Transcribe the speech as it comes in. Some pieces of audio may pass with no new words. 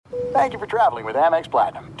Thank you for traveling with Amex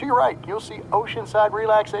Platinum. To your right, you'll see oceanside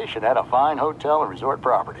relaxation at a fine hotel and resort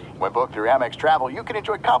property. When booked through Amex Travel, you can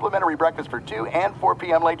enjoy complimentary breakfast for 2 and 4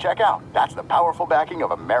 p.m. late checkout. That's the powerful backing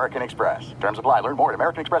of American Express. Terms apply. Learn more at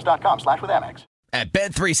americanexpress.com/withAmex. At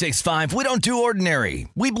Bet365, we don't do ordinary.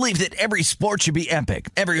 We believe that every sport should be epic.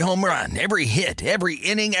 Every home run, every hit, every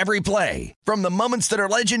inning, every play. From the moments that are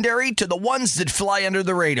legendary to the ones that fly under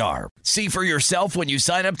the radar. See for yourself when you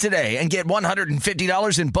sign up today and get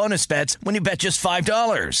 $150 in bonus bets when you bet just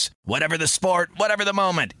 $5. Whatever the sport, whatever the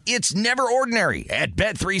moment, it's never ordinary at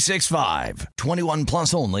Bet365. 21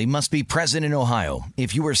 plus only. Must be present in Ohio.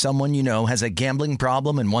 If you or someone you know has a gambling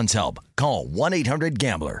problem and wants help, call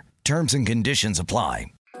 1-800-GAMBLER. Terms and conditions apply.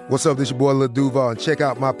 What's up, this your boy Lil Duval, and check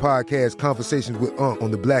out my podcast, Conversations with Unc,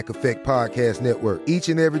 on the Black Effect Podcast Network. Each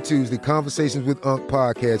and every Tuesday, Conversations with Unc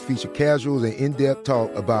podcast feature casuals and in-depth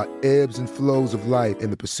talk about ebbs and flows of life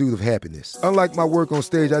and the pursuit of happiness. Unlike my work on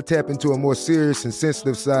stage, I tap into a more serious and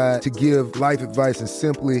sensitive side to give life advice and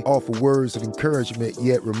simply offer words of encouragement,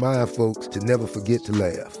 yet remind folks to never forget to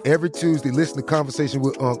laugh. Every Tuesday, listen to Conversation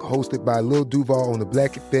with Unc, hosted by Lil Duval on the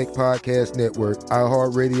Black Effect Podcast Network,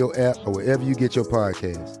 iHeartRadio app, or wherever you get your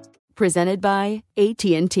podcasts. Presented by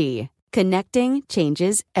AT&T. Connecting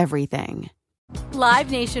changes everything. Live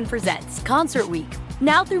Nation presents Concert Week.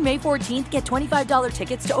 Now through May 14th, get $25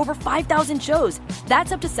 tickets to over 5,000 shows.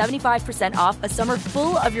 That's up to 75% off a summer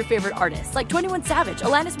full of your favorite artists like 21 Savage,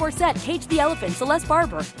 Alanis Morissette, Cage the Elephant, Celeste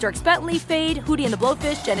Barber, Dierks Bentley, Fade, Hootie and the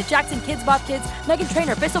Blowfish, Janet Jackson, Kidz Bop Kids, Meghan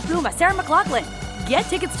Trainor, Peso Pluma, Sarah McLachlan. Get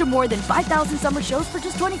tickets to more than 5,000 summer shows for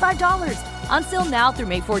just $25. On sale now through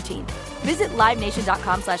May 14th. Visit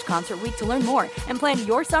LiveNation.com/Concert Week to learn more and plan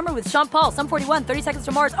your summer with Sean Paul, Sum 41, 30 Seconds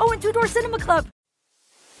to Mars, and Two Door Cinema Club.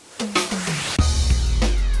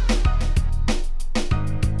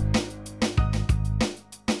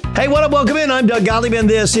 Hey, what up? Welcome in. I'm Doug Gottlieb, and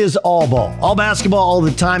this is All Ball. All basketball, all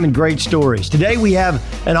the time, and great stories. Today we have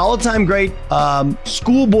an all-time great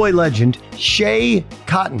schoolboy legend, Schea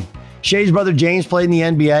Cotton. Shea's brother James played in the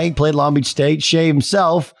NBA, played Long Beach State. Schea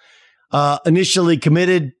himself initially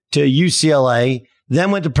committed to UCLA,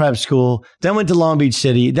 then went to prep school, then went to Long Beach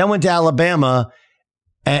City, then went to Alabama,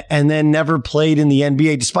 and then never played in the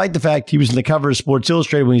NBA, despite the fact he was in the cover of Sports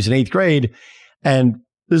Illustrated when he was in 8th grade. And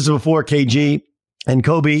this is before KG and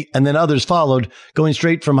Kobe and then others followed, going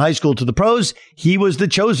straight from high school to the pros. He was the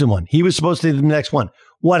chosen one. He was supposed to be the next one.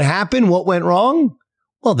 What happened? What went wrong?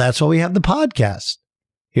 Well, that's why we have the podcast.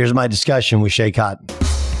 Here's my discussion with Schea Cotton.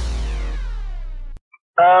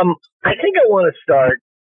 I think I want to start.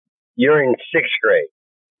 You're in 6th grade,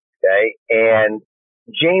 okay? And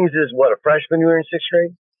James is what, a freshman? You were in 6th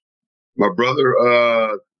grade? My brother,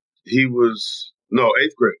 he was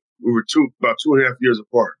 8th grade. We were about 2.5 years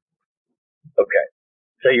apart. Okay,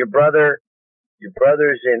 so your brother's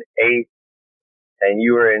in 8th, and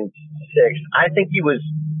you were in 6th. I think he was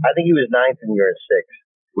 9th, and you were in 6th.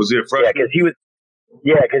 Was he a freshman?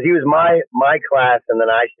 Yeah, because he was my class, and then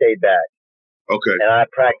I stayed back. Okay. And I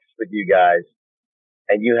practiced with you guys,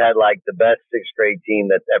 and you had like the best 6th grade team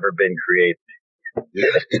that's ever been created.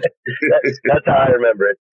 Yeah. That's how I remember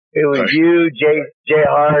it. It was right. You, Jay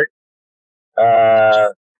Hart,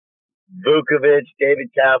 Vukovic, David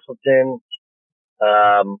Castleton.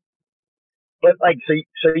 But like,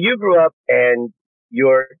 so you grew up and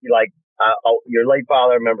you're like, your late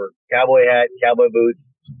father, I remember, cowboy hat, cowboy boots,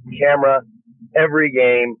 camera, every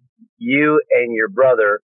game, you and your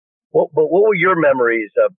brother. What were your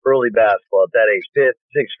memories of early basketball at that age, 5th,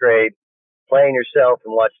 6th grade, playing yourself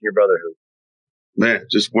and watching your brother hoop? Man,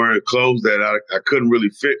 just wearing clothes that I couldn't really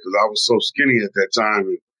fit because I was so skinny at that time,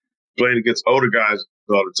 and playing against older guys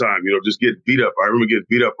all the time, just getting beat up. I remember getting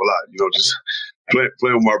beat up a lot, just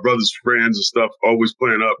playing with my brother's friends and stuff, always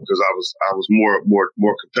playing up because I was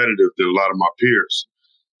more competitive than a lot of my peers.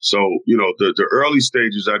 So, the early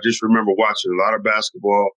stages, I just remember watching a lot of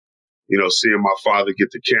basketball, seeing my father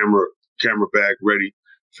get the camera bag ready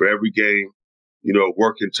for every game,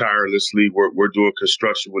 working tirelessly. We're doing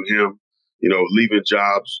construction with him, leaving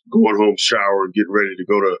jobs, going home, showering, getting ready to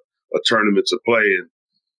go to a tournament to play.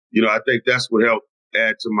 And, I think that's what helped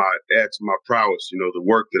add to my prowess. The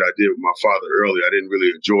work that I did with my father early, I didn't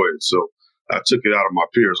really enjoy it. So I took it out of my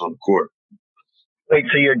peers on the court. Wait,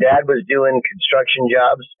 so your dad was doing construction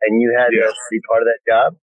jobs and you had to be part of that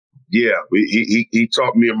job? Yeah, he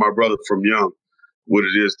taught me and my brother from young what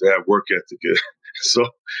it is to have work ethic. So,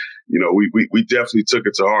 we definitely took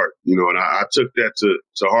it to heart, and I took that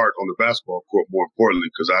to heart on the basketball court, more importantly,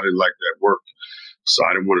 because I didn't like that work. So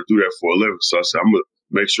I didn't want to do that for a living. So I said, I'm going to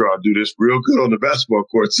make sure I do this real good on the basketball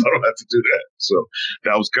court so I don't have to do that. So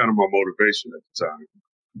that was kind of my motivation at the time.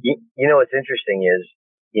 What's interesting is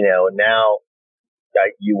now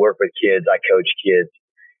you work with kids, I coach kids,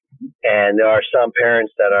 and there are some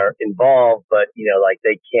parents that are involved, but, like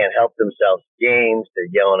they can't help themselves in games.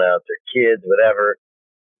 They're yelling out their kids, whatever.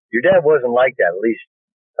 Your dad wasn't like that. At least,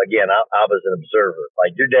 again, I was an observer.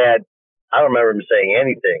 Like your dad, I don't remember him saying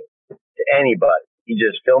anything to anybody. He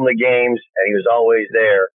just filmed the games, and he was always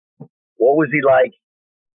there. What was he like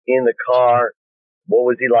in the car? What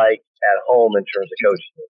was he like at home in terms of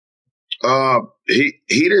coaching?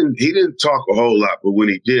 He didn't talk a whole lot, but when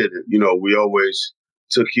he did, we always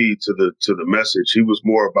took heed to the message. He was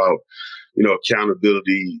more about,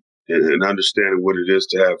 accountability and understanding what it is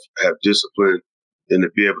to have discipline and to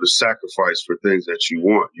be able to sacrifice for things that you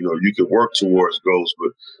want. You can work towards goals,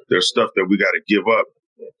 but there's stuff that we got to give up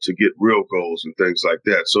to get real goals and things like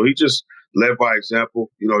that. So he just led by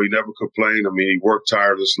example. He never complained. I mean, he worked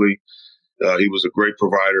tirelessly. He was a great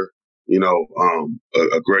provider,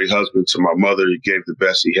 a great husband to my mother. He gave the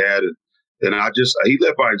best he had. And he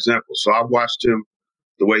led by example. So I watched him,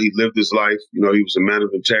 the way he lived his life. He was a man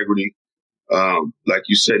of integrity. Like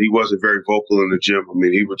you said, he wasn't very vocal in the gym. I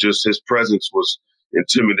mean, his presence was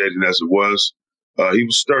intimidating as it was. He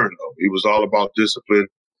was stern, though. He was all about discipline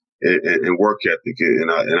and work ethic.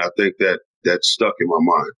 And I think that stuck in my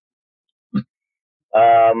mind.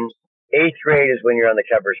 8th grade is when you're on the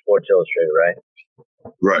cover of Sports Illustrated, right?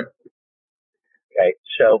 Right. Okay.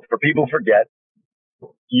 So for people who forget,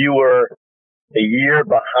 you were a year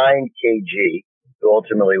behind KG, who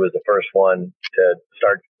ultimately was the first one to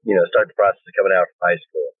start the process of coming out from high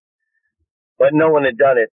school. But no one had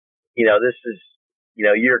done it. This is,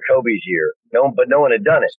 year Kobe's year. But no one had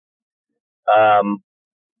done it.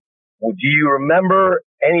 Do you remember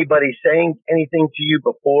anybody saying anything to you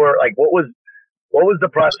before? Like, what was the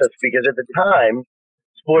process? Because at the time,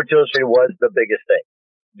 Sports Illustrated was the biggest thing.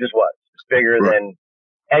 It just was. It's bigger than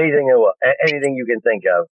anything you can think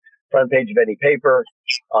of. Front page of any paper,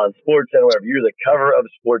 on Sports Center, whatever. You're the cover of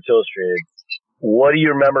Sports Illustrated. What do you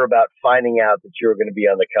remember about finding out that you were going to be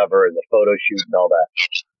on the cover and the photo shoot and all that?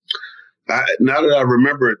 Now that I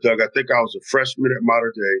remember it, Doug, I think I was a freshman at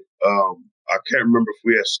Mater Dei. I can't remember if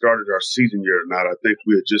we had started our season year or not. I think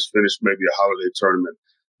we had just finished maybe a holiday tournament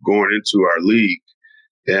going into our league.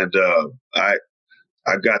 And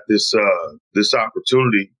I got this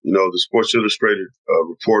opportunity. The Sports Illustrated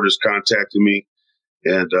reporters contacted me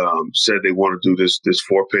and said they want to do this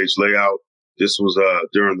 4-page layout. This was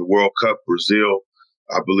during the World Cup. Brazil,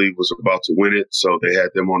 I believe, was about to win it. So they had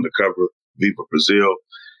them on the cover, Viva Brazil.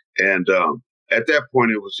 And at that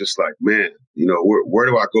point, it was just like, man, where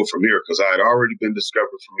do I go from here? Because I had already been discovered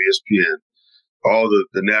from ESPN. All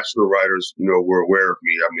the national writers, were aware of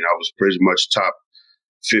me. I mean, I was pretty much top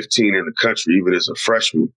 15 in the country, even as a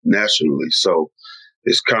freshman nationally. So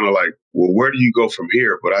it's kind of like, well, where do you go from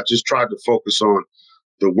here? But I just tried to focus on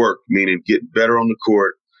the work, meaning getting better on the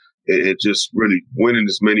court and just really winning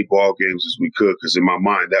as many ball games as we could. Because in my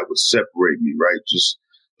mind, that would separate me, right? Just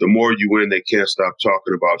the more you win, they can't stop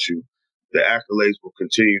talking about you. The accolades will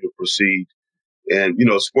continue to proceed. And,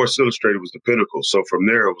 Sports Illustrated was the pinnacle. So from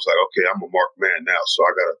there, it was like, okay, I'm a marked man now. So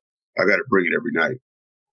I gotta bring it every night.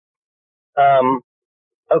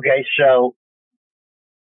 Okay. So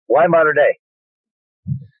why Mater Dei?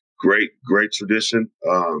 Great tradition.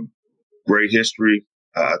 Great history.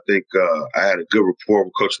 I think I had a good rapport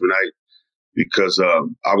with Coach Benight because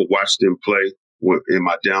I would watch them play in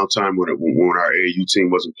my downtime when our AAU team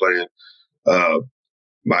wasn't playing.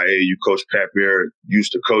 My AAU coach, Pat Barrett,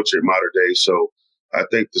 used to coach at Mater Dei. So I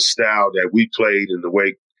think the style that we played and the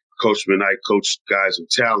way Coach Benight coached guys of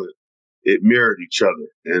talent, it mirrored each other.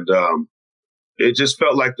 And it just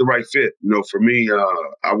felt like the right fit. For me,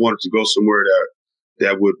 I wanted to go somewhere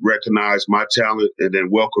that would recognize my talent and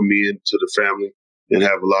then welcome me into the family and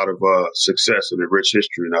have a lot of success and a rich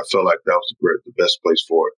history. And I felt like that was the best place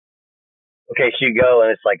for it. Okay, so you go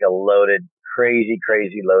and it's like a loaded, crazy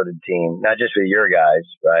loaded team, not just with your guys,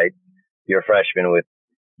 right? You're a freshman with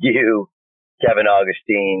you, Kevin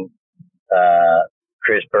Augustine,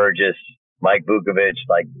 Chris Burgess, Mike Vukovic,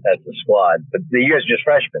 like that's the squad. But you guys are just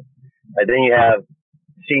freshmen. And then you have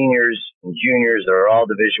seniors and juniors that are all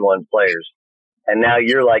Division I players. And now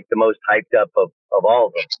you're like the most hyped up of all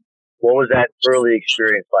of them. What was that early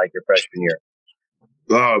experience like your freshman year?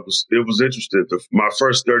 It was interesting. My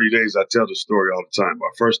first 30 days, I tell the story all the time. My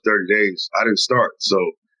first 30 days, I didn't start. So,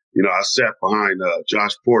 I sat behind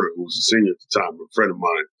Josh Porter, who was a senior at the time, a friend of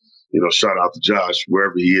mine. Shout out to Josh,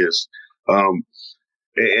 wherever he is.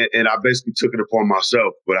 And I basically took it upon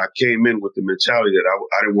myself. But I came in with the mentality that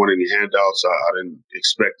I didn't want any handouts. I didn't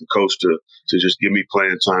expect the coach to just give me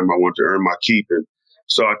playing time. I wanted to earn my keep. And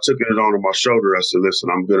so I took it on my shoulder. I said, listen,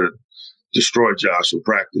 I'm going to destroy Josh in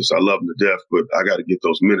practice. I love him to death, but I got to get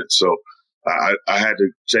those minutes. So I had to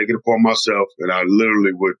take it upon myself, and I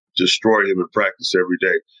literally would destroy him in practice every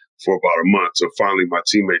day for about a month. So finally, my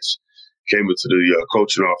teammates came into the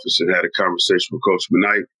coaching office and had a conversation with Coach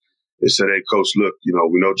McKnight. They said, "Hey, Coach, look,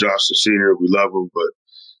 we know Josh is a senior. We love him, but,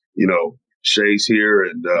 Shay's here,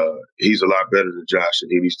 and he's a lot better than Josh, and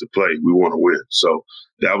he needs to play. We want to win." So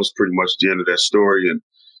that was pretty much the end of that story, and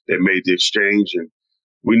they made the exchange, and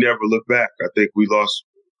we never looked back. I think we lost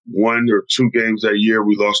 1 or 2 games that year.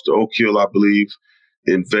 We lost to Oak Hill, I believe,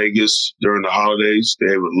 in Vegas during the holidays.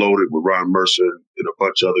 They were loaded with Ron Mercer and a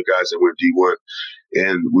bunch of other guys that went D1,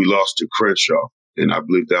 and we lost to Crenshaw, and I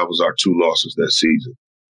believe that was our 2 losses that season.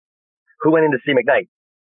 Who went in to see McKnight?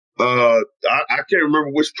 I can't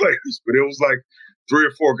remember which players, but it was like 3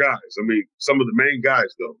 or 4 guys. I mean, some of the main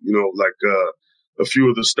guys, though, like a few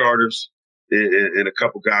of the starters and a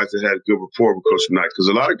couple guys that had a good rapport with Coach McKnight. Because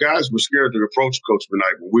a lot of guys were scared to approach Coach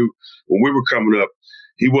McKnight when we were coming up.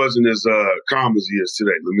 He wasn't as calm as he is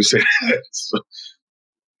today. Let me say that. So.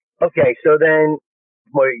 Okay, so then,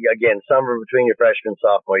 again, summer between your freshman and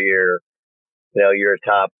sophomore year, you're a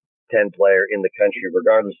top 10 player in the country,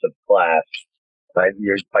 regardless of class. By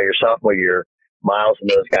your sophomore year, Miles and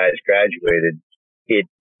those guys graduated.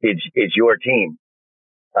 It's your team.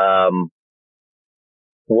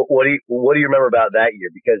 What do you remember about that year?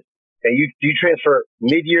 Because do you transfer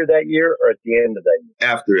mid-year that year or at the end of that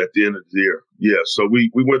year? At the end of the year, yeah. So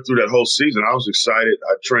we went through that whole season. I was excited.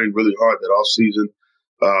 I trained really hard that off season.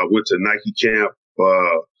 Went to Nike camp.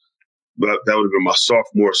 But that would have been my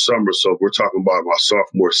sophomore summer. So if we're talking about my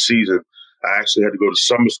sophomore season, I actually had to go to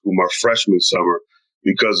summer school my freshman summer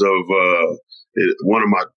because of one of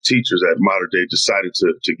my teachers at Mater Dei decided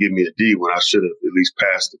to give me a D when I should have at least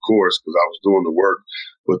passed the course because I was doing the work.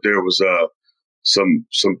 But there was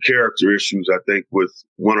some character issues, I think, with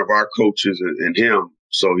one of our coaches and him.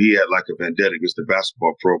 So he had like a vendetta against the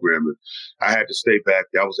basketball program. And I had to stay back.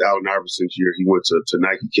 That was Allen Iverson's year. He went to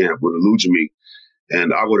Nike camp with Alujimi.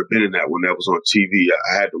 And I would have been in that when that was on TV.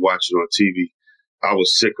 I had to watch it on TV. I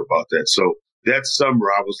was sick about that. So that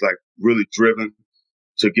summer, I was like really driven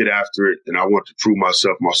to get after it. And I wanted to prove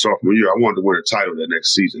myself my sophomore year. I wanted to win a title that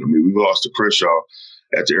next season. I mean, we lost to Crenshaw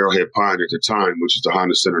at the Arrowhead Pine at the time, which is the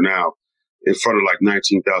Honda Center now, in front of like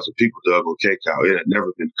 19,000 people, Doug, on KCAL. It had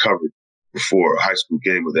never been covered before a high school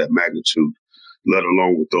game of that magnitude, let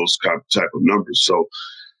alone with those type of numbers. So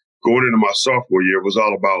going into my sophomore year was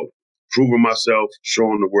all about proving myself,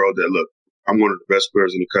 showing the world that, look, I'm one of the best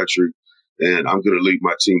players in the country, and I'm going to lead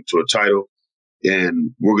my team to a title,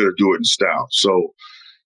 and we're going to do it in style. So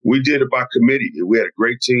we did it by committee. We had a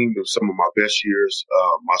great team. It was some of my best years.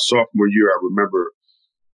 My sophomore year, I remember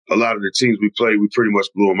a lot of the teams we played, we pretty much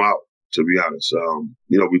blew them out, to be honest.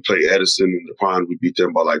 We played Edison in the Pond. We beat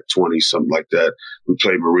them by like 20, something like that. We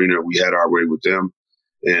played Marina. We had our way with them.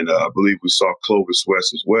 And I believe we saw Clovis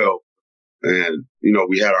West as well. And,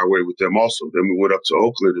 we had our way with them also. Then we went up to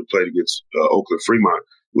Oakland and played against Oakland Fremont,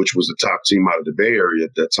 which was the top team out of the Bay Area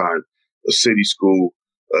at that time, a city school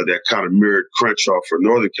that kind of mirrored Crenshaw for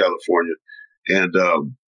Northern California.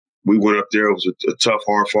 And we went up there. It was a tough,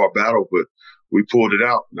 hard-fought battle, but we pulled it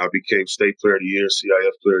out. And I became State Player of the Year,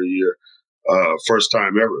 CIF Player of the Year, first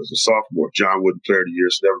time ever as a sophomore. John Wooden Player of the Year.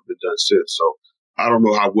 It's never been done since. So I don't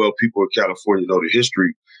know how well people in California know the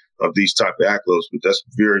history of these type of accolades, but that's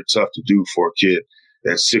very tough to do for a kid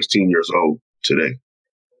that's 16 years old today.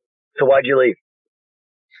 So why'd you leave?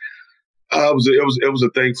 It was a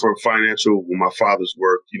thing for financial. When my father's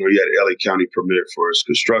work, he had an LA County permit for his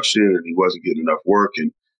construction, and he wasn't getting enough work.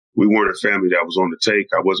 And we weren't a family that was on the take.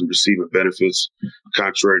 I wasn't receiving benefits,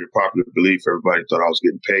 contrary to popular belief. Everybody thought I was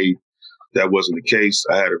getting paid. That wasn't the case.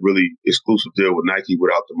 I had a really exclusive deal with Nike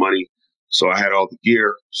without the money, so I had all the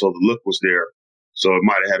gear, so the look was there. So it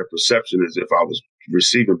might have had a perception as if I was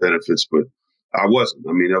receiving benefits, but I wasn't.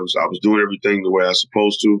 I mean, I was doing everything the way I was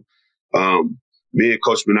supposed to. Me and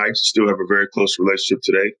Coach McKnight still have a very close relationship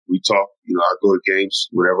today. We talk. I go to games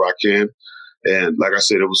whenever I can. And like I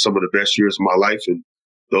said, it was some of the best years of my life. And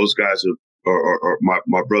those guys are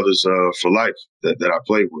my brothers for life that I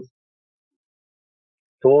played with.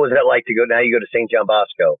 So what was that like to go? Now you go to St. John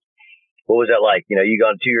Bosco. What was that like? You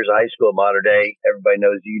gone 2 years of high school at Mater Dei. Everybody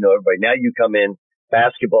knows you, everybody. Now you come in,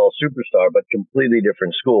 basketball superstar, but completely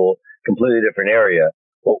different school, completely different area.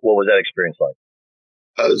 What was that experience like?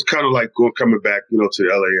 It's kind of like coming back, to the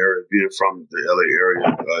LA area, being from the LA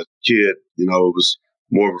area. Kid, it was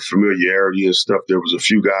more of a familiarity and stuff. There was a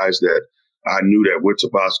few guys that I knew that went to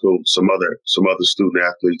Bosco, some other student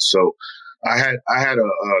athletes. So I had a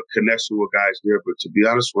connection with guys there. But to be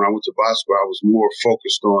honest, when I went to Bosco, I was more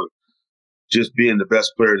focused on just being the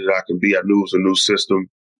best player that I can be. I knew it was a new system.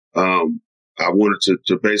 I wanted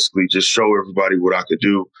to basically just show everybody what I could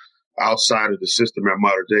do outside of the system at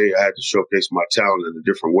Mater Dei. I had to showcase my talent in a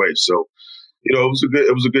different way. So, it was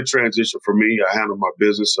a good transition for me. I handled my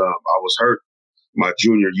business. I was hurt my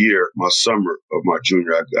junior year, my summer of my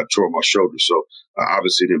junior. I tore my shoulder, so I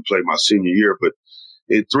obviously didn't play my senior year. But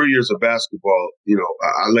in 3 years of basketball,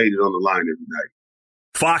 I laid it on the line every night.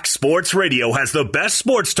 Fox Sports Radio has the best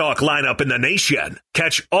sports talk lineup in the nation.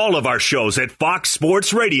 Catch all of our shows at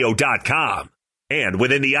foxsportsradio.com. And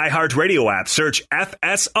within the iHeartRadio app, search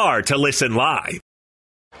FSR to listen live.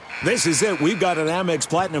 This is it. We've got an Amex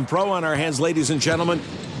Platinum Pro on our hands, ladies and gentlemen.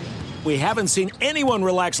 We haven't seen anyone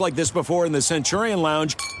relax like this before in the Centurion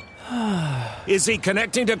Lounge. Is he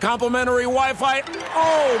connecting to complimentary Wi-Fi?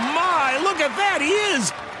 Oh, my. Look at that. He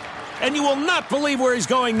is. And you will not believe where he's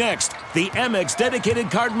going next. The Amex dedicated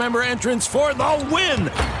card member entrance for the win.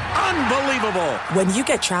 Unbelievable. When you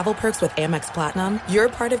get travel perks with Amex Platinum, you're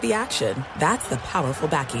part of the action. That's the powerful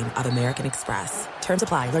backing of American Express. Terms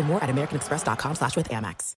apply. Learn more at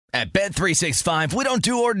americanexpress.com/withAmex. At Bet365, we don't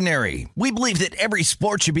do ordinary. We believe that every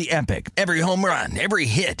sport should be epic. Every home run, every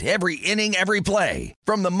hit, every inning, every play.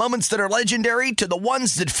 From the moments that are legendary to the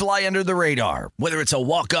ones that fly under the radar. Whether it's a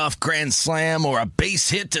walk-off grand slam or a base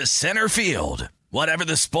hit to center field. Whatever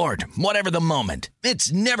the sport, whatever the moment,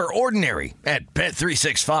 it's never ordinary at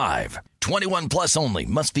Bet365. 21 plus only.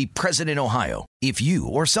 Must be present in Ohio. If you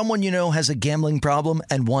or someone you know has a gambling problem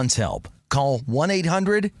and wants help, call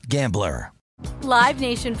 1-800-GAMBLER. Live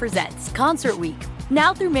Nation presents Concert Week.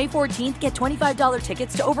 Now through May 14th, get $25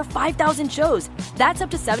 tickets to over 5,000 shows. That's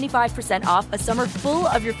up to 75% off a summer full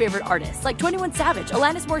of your favorite artists like 21 Savage,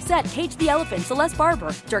 Alanis Morissette, Cage the Elephant, Celeste Barber,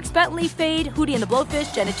 Dierks Bentley, Fade, Hootie and the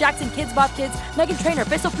Blowfish, Janet Jackson, Kids Bop Kids, Meghan Trainor,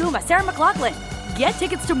 Peso Pluma, Sarah McLachlan. Get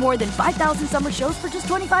tickets to more than 5,000 summer shows for just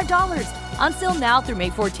 $25. On sale now through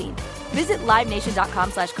May 14th. Visit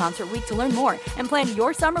LiveNation.com/Concert Week to learn more and plan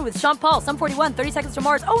your summer with Sean Paul, Sum 41, 30 Seconds to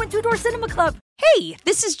Mars, and Two Door Cinema Club. Hey,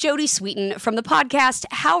 this is Jody Sweeten from the podcast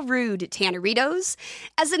How Rude, Tanneritos.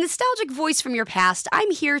 As a nostalgic voice from your past,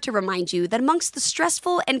 I'm here to remind you that amongst the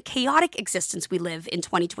stressful and chaotic existence we live in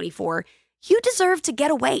 2024, you deserve to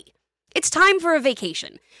get away. It's time for a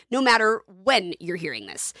vacation, no matter when you're hearing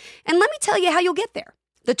this. And let me tell you how you'll get there.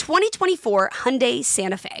 The 2024 Hyundai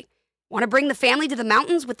Santa Fe. Want to bring the family to the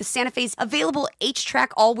mountains with the Santa Fe's available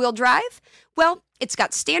H-Track all-wheel drive? Well, it's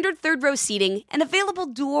got standard third-row seating and available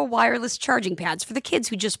dual wireless charging pads for the kids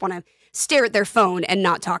who just want to stare at their phone and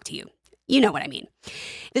not talk to you. You know what I mean.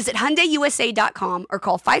 Visit HyundaiUSA.com or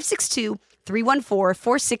call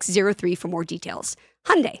 562-314-4603 for more details.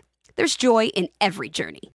 Hyundai, there's joy in every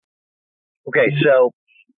journey. Okay, so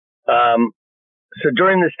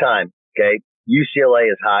during this time, okay, UCLA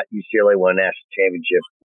is hot. UCLA won a national championship.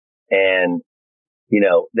 And,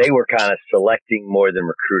 they were kind of selecting more than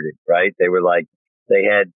recruiting, right? They were like, they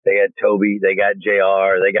had Toby, they got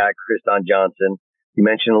JR, they got Kriston Johnson. You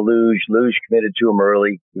mentioned Luge. Luge committed to him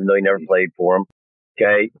early, even though he never played for him.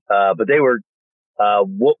 Okay. But they were,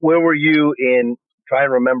 where were you in trying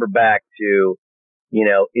to remember back to,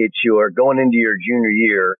 it's your going into your junior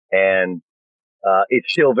year and, it's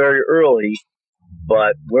still very early,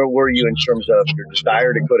 but where were you in terms of your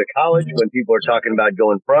desire to go to college when people are talking about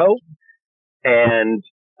going pro? And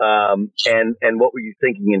what were you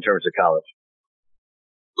thinking in terms of college?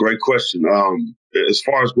 Great question. As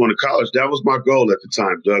far as going to college, that was my goal at the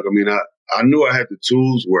time, Doug. I mean, I knew I had the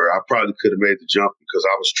tools where I probably could have made the jump because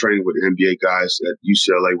I was training with NBA guys at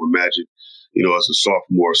UCLA with Magic, as a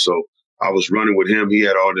sophomore. So I was running with him. He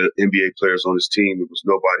had all the NBA players on his team. It was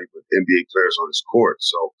nobody but NBA players on his court.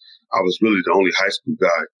 So I was really the only high school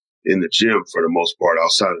guy in the gym for the most part,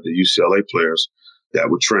 outside of the UCLA players that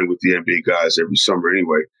would train with the NBA guys every summer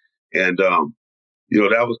anyway. And,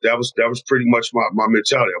 that was pretty much my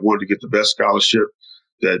mentality. I wanted to get the best scholarship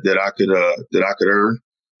that I could earn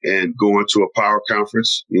and go into a power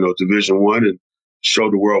conference, Division I, and show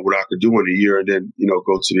the world what I could do in a year and then,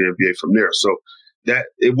 go to the NBA from there. So that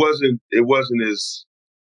it wasn't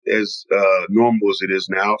as normal as it is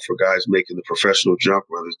now for guys making the professional jump,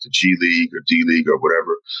 whether it's the G League or D League or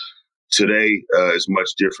whatever. Today is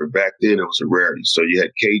much different. Back then, it was a rarity. So you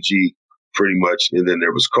had KG pretty much, and then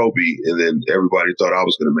there was Kobe, and then everybody thought I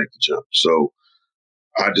was going to make the jump. So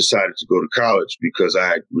I decided to go to college because I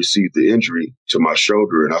had received the injury to my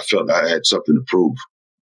shoulder, and I felt I had something to prove.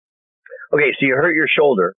 Okay, so you hurt your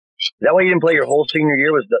shoulder. Is that why you didn't play your whole senior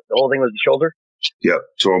year? Was the whole thing was the shoulder? Yep,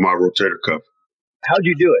 tore my rotator cuff. How'd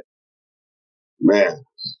you do it? Man,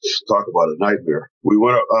 talk about a nightmare. We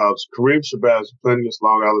went up, Kareem Shabazz was playing against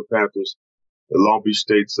Long Island Panthers at Long Beach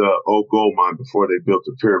State's old gold mine before they built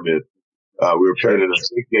the pyramid. We were playing in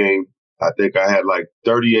a big game. I think I had like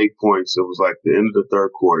 38 points. It was like the end of the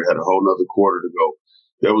third quarter. Had a whole nother quarter to go.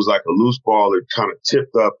 There was like a loose ball that kind of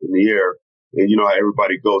tipped up in the air. And you know how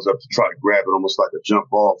everybody goes up to try to grab it, almost like a jump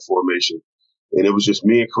ball formation. And it was just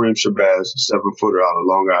me and Kareem Shabazz, a 7-footer out of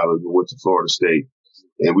Long Island, who went to Florida State.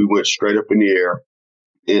 And we went straight up in the air.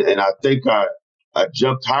 And I think I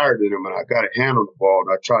jumped higher than him, and I got a hand on the ball,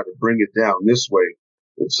 and I tried to bring it down this way.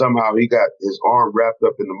 And somehow he got his arm wrapped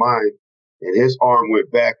up into mine, and his arm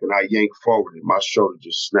went back, and I yanked forward, and my shoulder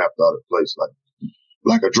just snapped out of place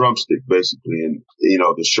like a drumstick, basically. And, you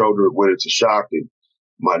know, the shoulder went into shock, and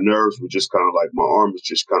my nerves were just kind of like my arm was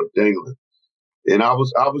just kind of dangling. And I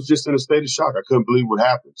was just in a state of shock. I couldn't believe what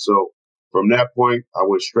happened. So from that point, I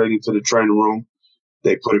went straight into the training room.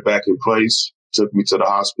 They put it back in place, took me to the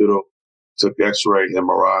hospital, took X-ray,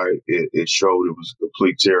 MRI. It showed it was a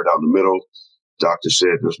complete tear down the middle. Doctor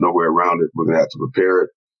said there's no way around it. We're going to have to repair it.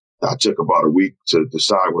 I took about a week to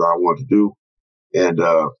decide what I wanted to do and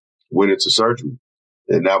went into surgery.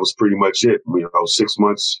 And that was pretty much it. You know, 6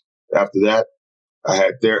 months after that, I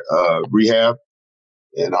had rehab,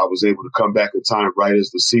 and I was able to come back in time right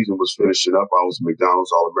as the season was finishing up. I was a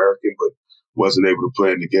McDonald's All-American, but wasn't able to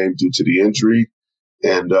play in the game due to the injury.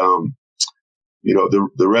 And, you know,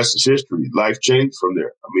 the rest is history. Life changed from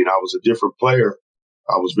there. I mean, I was a different player.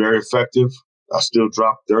 I was very effective. I still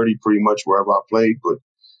dropped 30 pretty much wherever I played. But,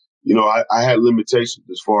 you know, I had limitations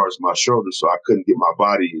as far as my shoulder, so I couldn't get my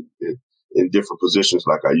body in different positions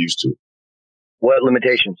like I used to. What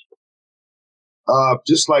limitations?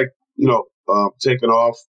 Just like, you know, taking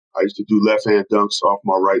off. I used to do left-hand dunks off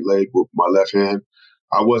my right leg with my left hand.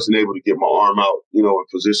 I wasn't able to get my arm out, you know, in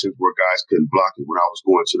positions where guys couldn't block it when I was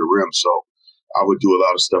going to the rim. So I would do a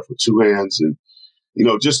lot of stuff with two hands. And, you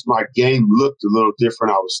know, just my game looked a little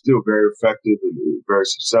different. I was still very effective and very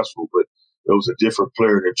successful, but it was a different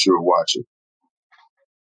player that you were watching.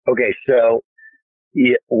 Okay, so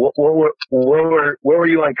yeah, where were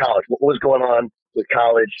you in college? What was going on with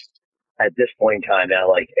college at this point in time now?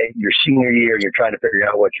 Like your senior year, you're trying to figure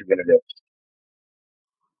out what you're going to do.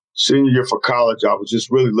 Senior year for college, I was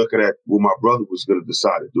just really looking at what my brother was going to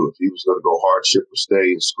decide to do. If he was going to go hardship or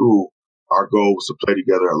stay in school, our goal was to play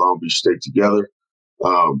together at Long Beach State together.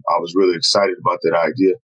 I was really excited about that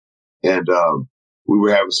idea. And we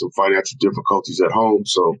were having some financial difficulties at home.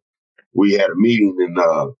 So we had a meeting, and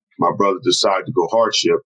my brother decided to go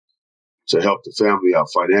hardship to help the family out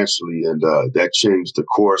financially. And that changed the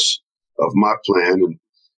course of my plan. And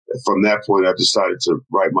from that point, I decided to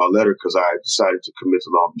write my letter because I decided to commit to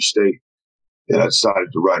Long Beach State. And I decided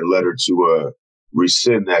to write a letter to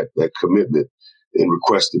rescind that commitment and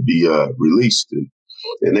request to be released.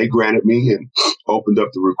 And they granted me and opened up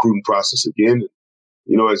the recruiting process again.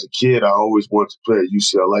 You know, as a kid, I always wanted to play at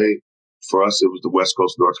UCLA. For us, it was the West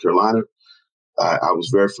Coast, North Carolina. I was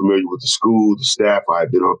very familiar with the school, the staff. I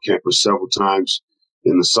had been on campus several times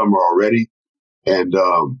in the summer already. And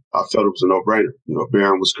I felt it was a no-brainer. You know,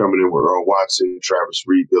 Barron was coming in with Earl Watson, Travis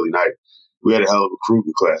Reed, Billy Knight. We had a hell of a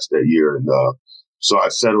recruiting class that year. And so I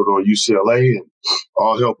settled on UCLA, and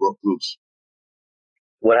all hell broke loose.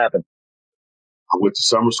 What happened? I went to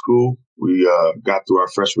summer school. We got through our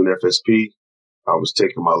freshman FSP. I was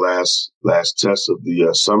taking my last test of the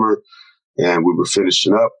summer, and we were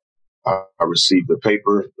finishing up. I received the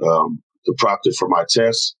paper, the proctor for my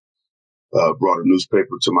test. Brought a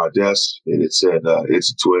newspaper to my desk, and it said,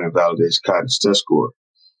 Institute invalidates Cotton's test score.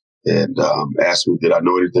 And asked me, did I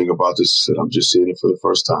know anything about this? I said, I'm just seeing it for the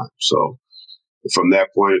first time. So from that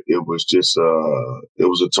point, it was just, it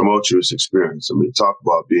was a tumultuous experience. I mean, talk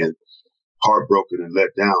about being heartbroken and let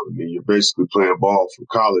down. I mean, you're basically playing ball from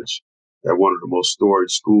college at one of the most storied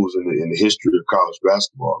schools in the history of college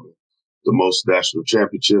basketball. I mean, the most national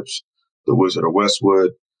championships, the Wizard of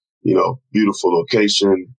Westwood, you know, beautiful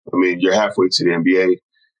location. I mean, you're halfway to the NBA.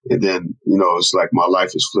 And then, you know, it's like my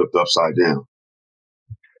life is flipped upside down.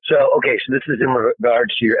 So, okay, so this is in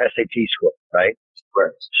regards to your SAT score, right?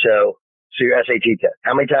 Correct. So your SAT test.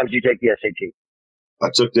 How many times do you take the SAT? I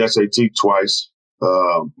took the SAT twice.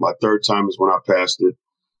 My third time is when I passed it.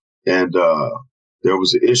 And there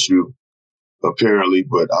was an issue, apparently,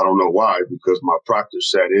 but I don't know why, because my proctor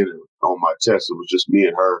sat in on my test. It was just me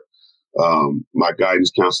and her. My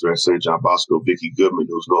guidance counselor at St. John Bosco, Vicki Goodman,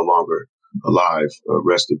 who's no longer alive,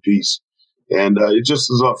 rest in peace. And it just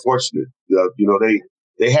was unfortunate. You know,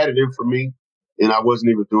 they had it in for me, and I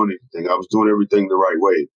wasn't even doing anything. I was doing everything the right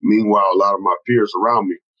way. Meanwhile, a lot of my peers around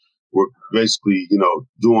me were basically, you know,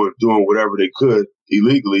 doing whatever they could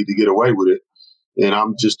illegally to get away with it. And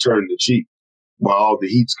I'm just turning the cheek while all the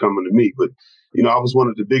heat's coming to me. But, you know, I was one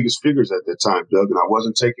of the biggest figures at that time, Doug, and I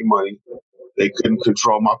wasn't taking money. They couldn't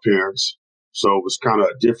control my parents. So it was kind of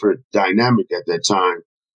a different dynamic at that time.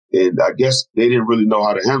 And I guess they didn't really know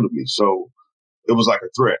how to handle me. So it was like a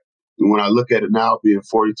threat. And when I look at it now, being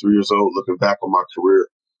 43 years old, looking back on my career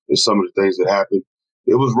and some of the things that happened,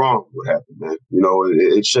 it was wrong what happened, man. You know,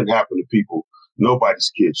 it shouldn't happen to people.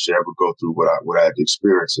 Nobody's kids should ever go through what I had to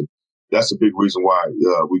experience. And that's a big reason why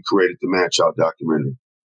we created the Man Child documentary.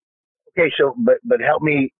 Okay, so but help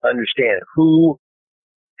me understand who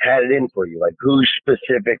had it in for you, like who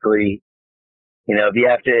specifically. You know, if you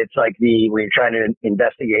have to, it's like when you're trying to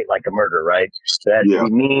investigate like a murder, right? So there has to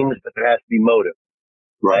be means, but there has to be motive,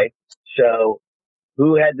 right? So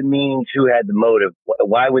who had the means? Who had the motive?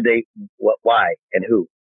 Why would they? Why and who?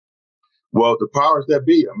 Well, the powers that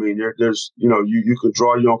be. I mean, there's you can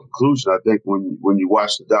draw your own conclusion. I think when you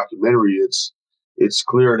watch the documentary, it's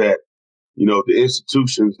clear that the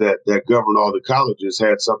institutions that govern all the colleges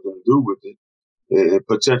had something to do with it, and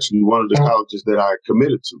potentially one of the colleges that I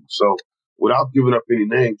committed to. So, without giving up any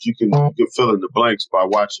names, you can fill in the blanks by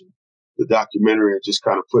watching the documentary and just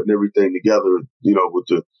kind of putting everything together, with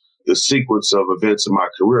the sequence of events in my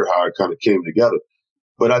career, how it kind of came together.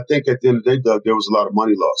 But I think at the end of the day, Doug, there was a lot of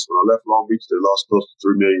money lost. When I left Long Beach, they lost close to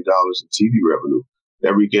 $3 million in TV revenue.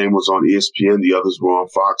 Every game was on ESPN. The others were on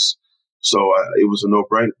Fox. So it was a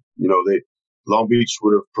no-brainer. Long Beach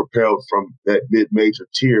would have propelled from that mid-major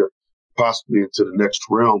tier possibly into the next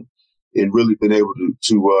realm and really been able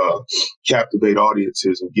to captivate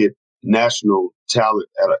audiences and get national talent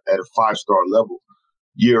at a 5-star level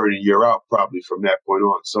year in and year out, probably from that point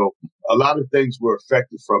on. So a lot of things were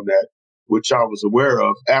affected from that, which I was aware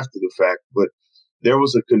of after the fact, but there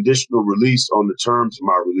was a conditional release on the terms of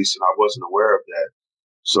my release, and I wasn't aware of that.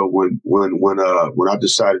 So when I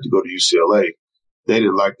decided to go to UCLA, they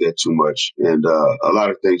didn't like that too much, and a lot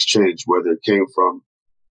of things changed, whether it came from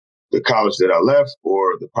the college that I left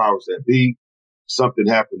or the powers that be. Something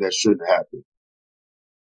happened that shouldn't happen.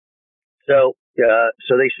 So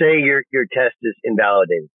they say your test is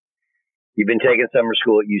invalidated. You've been taking summer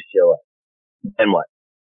school at UCLA. And what?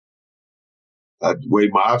 I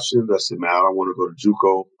weighed my options. I said, man, I don't want to go to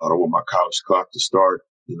JUCO. I don't want my college clock to start.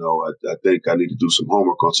 I think I need to do some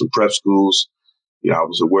homework on some prep schools. I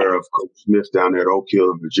was aware of Coach Smith down there at Oak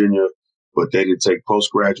Hill in Virginia, but they didn't take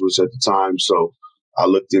postgraduates at the time. So I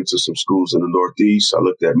looked into some schools in the Northeast. I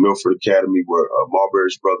looked at Milford Academy, where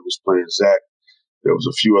Marbury's brother was playing Zach. There was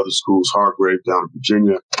a few other schools, Hargrave down in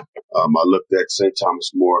Virginia. I looked at St.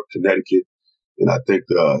 Thomas More, Connecticut, and I think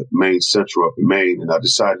Maine Central up in Maine. And I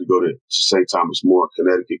decided to go to St. Thomas More,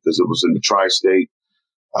 Connecticut, because it was in the tri-state.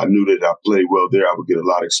 I knew that I played well there. I would get a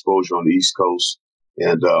lot of exposure on the East Coast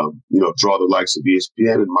and, draw the likes of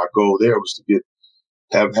ESPN. And my goal there was to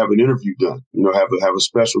have an interview done, have a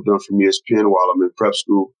special done from ESPN while I'm in prep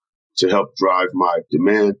school to help drive my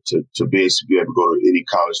demand to basically be able to go to any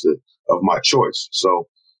college of my choice. So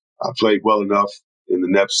I played well enough in the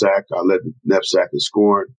NEPSAC. I led the NEPSAC in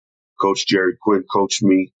scoring. Coach Jerry Quinn coached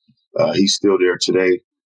me. He's still there today.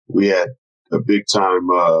 We had a big time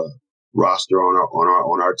roster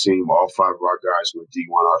on our team. All 5 of our guys went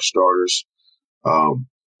D1, our starters.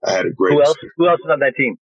 I had a great. Who else is on that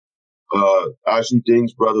team? Aju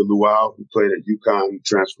Ding's brother Luau, who played at UConn,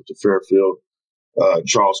 transferred to Fairfield.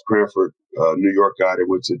 Charles Cranford, New York guy that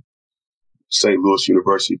went to St. Louis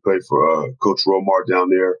University, played for Coach Romar down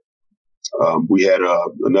there. We had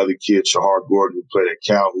another kid, Shahar Gordon, who played at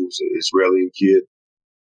Cal, who's an Israeli kid.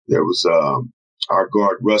 There was our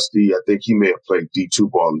guard, Rusty. I think he may have played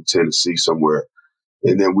D2 ball in Tennessee somewhere.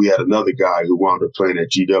 And then we had another guy who wound up playing at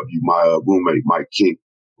GW, my roommate, Mike King,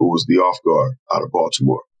 who was the off guard out of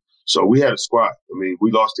Baltimore. So we had a squad. I mean,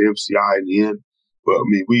 we lost to MCI in the end, but I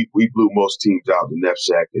mean, we blew most teams out in the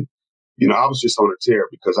NEPSAC. And, I was just on a tear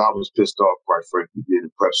because I was pissed off, quite frankly, being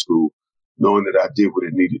in prep school, knowing that I did what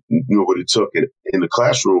it needed, what it took in the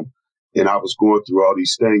classroom. And I was going through all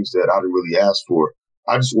these things that I didn't really ask for.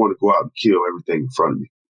 I just wanted to go out and kill everything in front of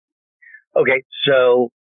me. Okay.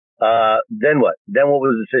 So, then what? Then what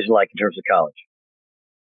was the decision like in terms of college?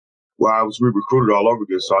 Well, I was re-recruited all over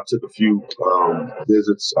again, so I took a few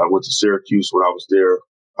visits. I went to Syracuse when I was there.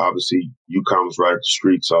 Obviously, UConn was right up the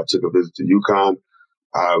street, so I took a visit to UConn.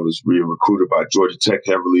 I was re-recruited by Georgia Tech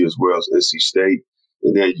heavily, as well as NC State.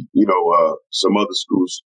 And then, some other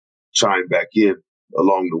schools chimed back in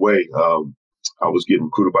along the way. I was getting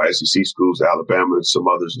recruited by SEC schools, Alabama, and some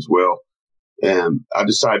others as well. And I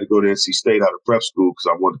decided to go to NC State out of prep school because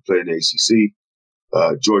I wanted to play in the ACC.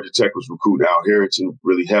 Georgia Tech was recruiting Al Harrington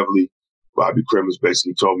really heavily. Bobby Crimmins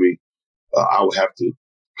basically told me I would have to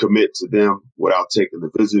commit to them without taking the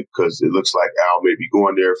visit because it looks like Al may be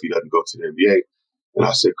going there if he doesn't go to the NBA. And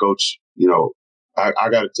I said, Coach, I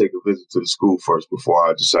got to take a visit to the school first before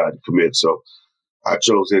I decide to commit. So I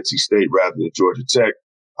chose NC State rather than Georgia Tech.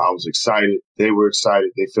 I was excited. They were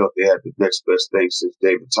excited. They felt they had the next best thing since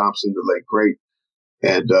David Thompson, the late great.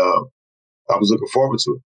 And I was looking forward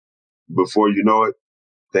to it. Before you know it,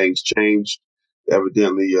 things changed.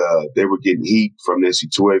 Evidently, they were getting heat from the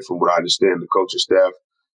NC2A, from what I understand, the coaching staff.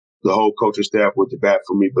 The whole coaching staff went to bat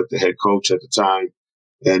for me, but the head coach at the time.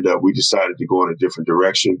 And we decided to go in a different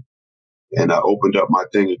direction. And I opened up my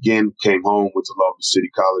thing again, came home, went to Long Beach City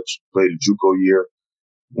College, played a JUCO year,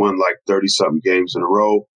 won like 30-something games in a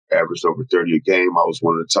row, averaged over 30 a game. I was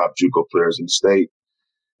one of the top JUCO players in the state.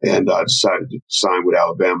 And I decided to sign with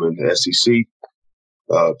Alabama in the SEC,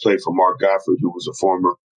 played for Mark Gottfried, who was a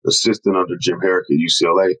former assistant under Jim Herrick at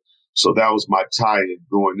UCLA. So that was my tie-in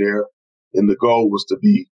going there. And the goal was to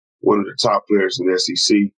be one of the top players in the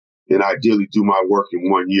SEC and ideally do my work in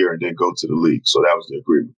 1 year and then go to the league. So that was the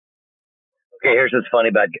agreement. Okay, here's what's funny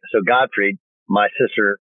about so Gottfried. My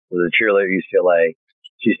sister was a cheerleader at UCLA.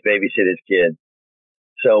 She used to babysit his kid.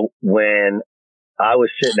 So when I was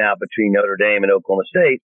sitting out between Notre Dame and Oklahoma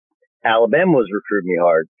State, Alabama was recruiting me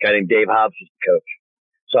hard. A guy named Dave Hobbs was the coach.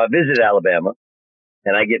 So I visited Alabama,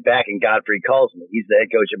 and I get back, and Gottfried calls me. He's the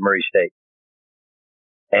head coach at Murray State.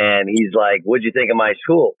 And he's like, "What'd you think of my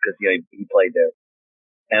school?" Because he played there.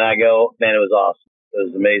 And I go, "Man, it was awesome. It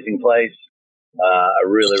was an amazing place. I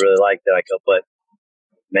really, really liked it." I go, "But,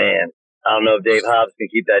 man, I don't know if Dave Hobbs can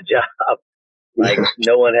keep that job. Like,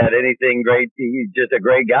 no one had anything great. He's just a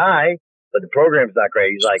great guy, but the program's not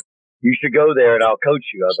great." He's like, "You should go there and I'll coach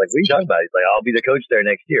you." I was like, "What are you talking about?" He's like, "I'll be the coach there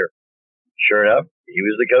next year." Sure enough, he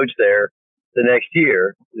was the coach there the next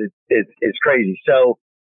year. It's crazy. So,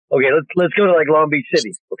 okay, let's go to like Long Beach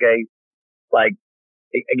City. Okay. Like,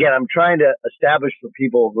 again, I'm trying to establish for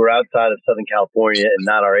people who are outside of Southern California and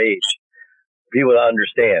not our age, people to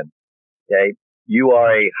understand. Okay. You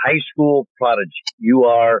are a high school prodigy. You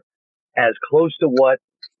are as close to what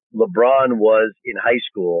LeBron was in high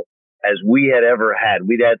school as we had ever had.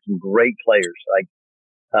 We'd had some great players. Like,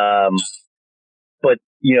 but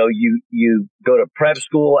you go to prep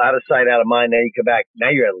school, out of sight, out of mind. Now you come back. Now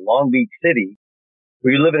you're at Long Beach City.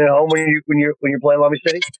 Were you living at home when you're playing Long Beach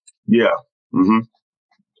City? Yeah. Mm-hmm.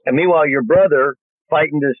 And meanwhile, your brother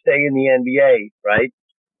fighting to stay in the NBA, right?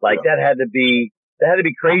 Like that had to be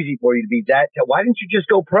crazy for you to be that. Why didn't you just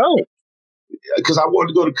go pro? Because I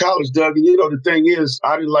wanted to go to college, Doug. And, the thing is,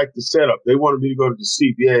 I didn't like the setup. They wanted me to go to the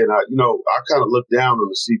CBA. And, I kind of looked down on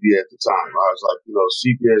the CBA at the time. I was like,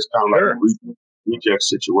 CBA is kind of like a reject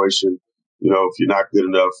situation. If you're not good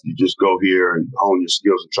enough, you just go here and hone your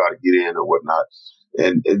skills and try to get in or whatnot.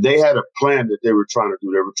 And they had a plan that they were trying to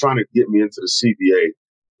do. They were trying to get me into the CBA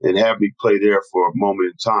and have me play there for a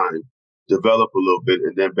moment in time, develop a little bit,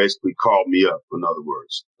 and then basically call me up, in other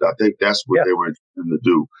words. I think that's what they were intending to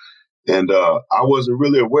do. And I wasn't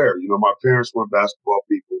really aware. My parents weren't basketball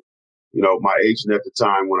people. My agent at the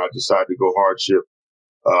time, when I decided to go hardship,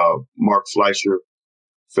 Mark Fleischer,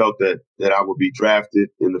 felt that I would be drafted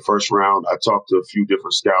in the first round. I talked to a few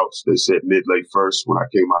different scouts. They said mid-late first when I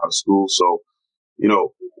came out of school. So,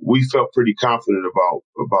 we felt pretty confident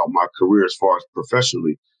about my career as far as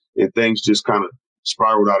professionally. And things just kind of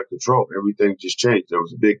spiraled out of control. Everything just changed. There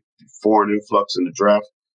was a big foreign influx in the draft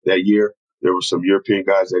that year. There were some European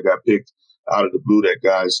guys that got picked out of the blue that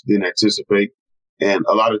guys didn't anticipate. And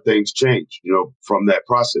a lot of things changed, from that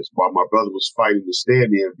process. While my brother was fighting to stay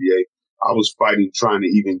in the NBA, I was fighting trying to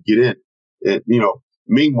even get in. And,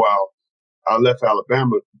 meanwhile, I left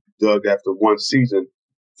Alabama, Doug, after one season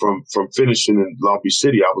from finishing in Long Beach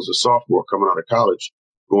City. I was a sophomore coming out of college,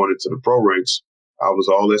 going into the pro ranks. I was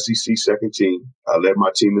all SEC second team. I led my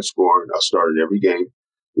team in scoring. I started every game.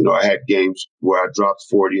 I had games where I dropped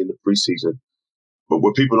 40 in the preseason. But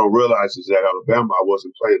what people don't realize is that Alabama, I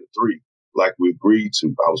wasn't playing the 3 like we agreed to.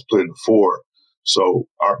 I was playing the 4. So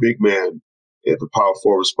our big man at the power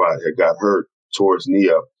forward spot had got hurt towards knee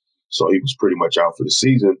up. So he was pretty much out for the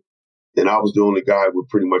season. And I was the only guy with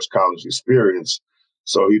pretty much college experience.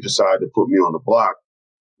 So he decided to put me on the block,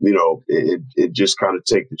 and just kind of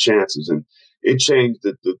take the chances. And it changed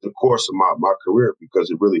the course of my career because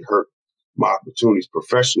it really hurt my opportunities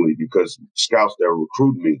professionally because scouts that were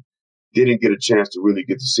recruiting me didn't get a chance to really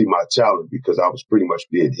get to see my talent because I was pretty much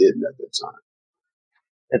being hidden at that time.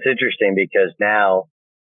 That's interesting because now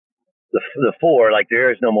the 4, like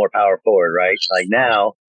there is no more power forward, right? Like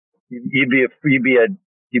now you'd be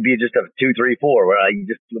just a 2, 3, 4 where you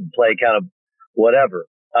just play kind of whatever.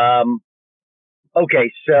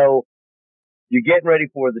 Okay. So you're getting ready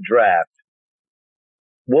for the draft.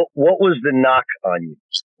 What was the knock on you?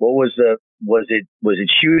 Was it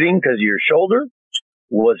shooting because of your shoulder?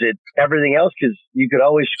 Was it everything else? Because you could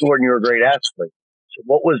always score and you were a great athlete. So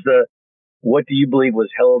what do you believe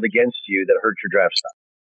was held against you that hurt your draft stock?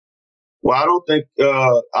 Well, I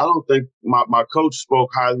don't think my coach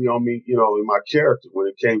spoke highly on me, in my character when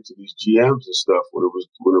it came to these GMs and stuff, when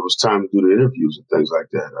it was time to do the interviews and things like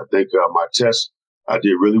that. I think my tests, I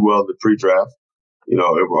did really well in the pre-draft. It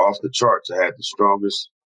were off the charts. I had the strongest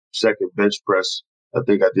second bench press. I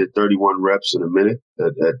think I did 31 reps in a minute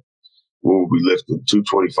at what were we lifting,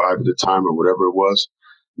 225 at the time or whatever it was.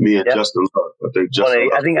 Me and Justin Love. I think Justin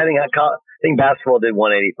Love. I think basketball did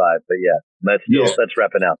 185, but that's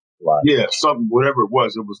repping out a lot. Yeah, whatever it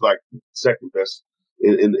was like second best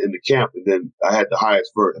in the camp. And then I had the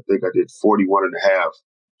highest vert. I think I did 41 and a half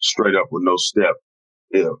straight up with no step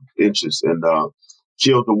inches, and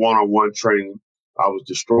killed the one-on-one training. I was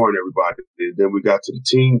destroying everybody. And then we got to the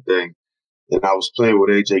team thing, and I was playing with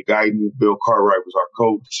AJ Guyton. Bill Cartwright was our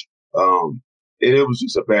coach. And it was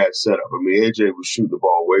just a bad setup. I mean, AJ was shooting the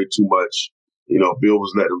ball way too much. Bill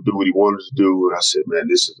was letting him do what he wanted to do. And I said, man,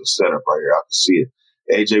 this is a setup right here. I can see it.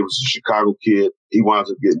 AJ was a Chicago kid. He wound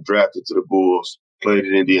up getting drafted to the Bulls, played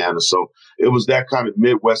in Indiana. So it was that kind of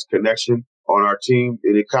Midwest connection on our team.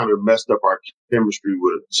 And it kind of messed up our chemistry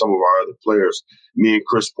with some of our other players. Me and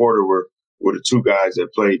Chris Porter were the two guys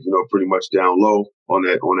that played, pretty much down low on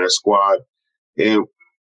that squad. And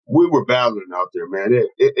we were battling out there, man.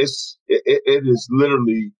 It is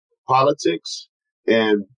literally politics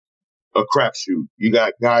and a crapshoot. You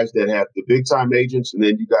got guys that have the big time agents, and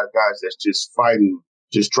then you got guys that's just fighting,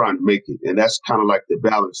 just trying to make it. And that's kind of like the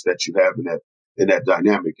balance that you have in that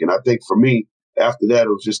dynamic. And I think for me, after that, it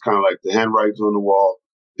was just kind of like the handwriting's on the wall.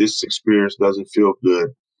 This experience doesn't feel good.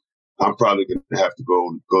 I'm probably going to have to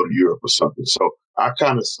go to Europe or something. So I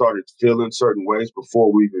kind of started feeling certain ways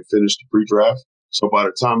before we even finished the pre-draft. So by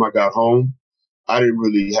the time I got home, I didn't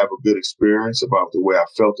really have a good experience about the way I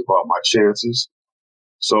felt about my chances.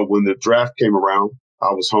 So when the draft came around,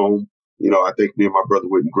 I was home. I think me and my brother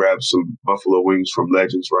went and grabbed some buffalo wings from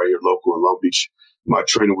Legends right here local in Long Beach. My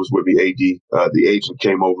trainer was with me, AD. The agent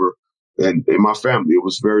came over, and in my family, it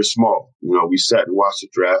was very small. We sat and watched the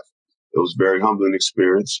draft. It was a very humbling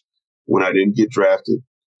experience. When I didn't get drafted,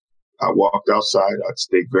 I walked outside. I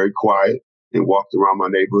stayed very quiet and walked around my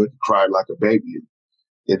neighborhood and cried like a baby. And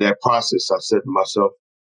in that process, I said to myself,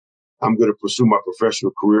 I'm going to pursue my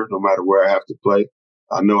professional career no matter where I have to play.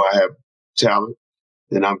 I know I have talent,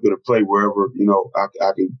 and I'm going to play wherever,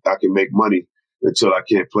 I can make money until I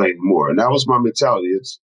can't play anymore. And that was my mentality.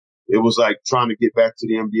 It was like trying to get back to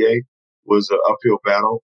the NBA was an uphill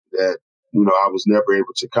battle that, I was never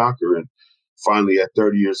able to conquer. And finally, at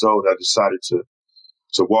 30 years old, I decided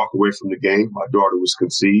to walk away from the game. My daughter was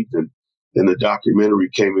conceived, and then the documentary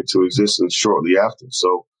came into existence shortly after.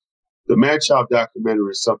 So the Man-Child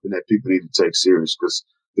documentary is something that people need to take serious, because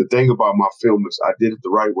the thing about my film is I did it the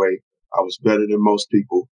right way. I was better than most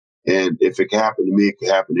people. And if it can happen to me, it can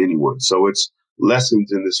happen to anyone. So it's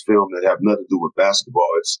lessons in this film that have nothing to do with basketball.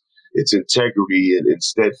 It's integrity and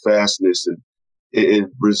steadfastness and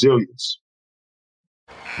resilience.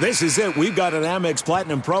 This is it. We've got an Amex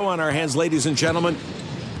Platinum Pro on our hands, ladies and gentlemen.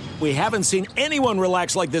 We haven't seen anyone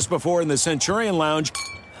relax like this before in the Centurion Lounge.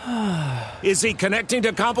 Is he connecting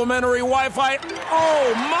to complimentary Wi-Fi?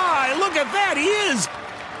 Oh, my. Look at that. He is.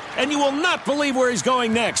 And you will not believe where he's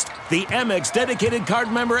going next. The Amex dedicated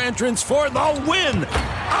card member entrance for the win.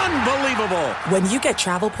 Unbelievable. When you get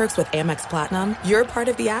travel perks with Amex Platinum, you're part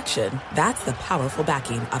of the action. That's the powerful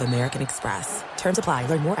backing of American Express. Terms apply.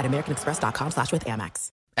 Learn more at americanexpress.com/withAmex.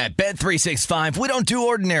 At Bet365, we don't do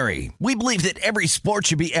ordinary. We believe that every sport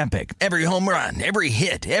should be epic. Every home run, every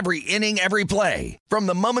hit, every inning, every play. From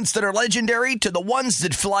the moments that are legendary to the ones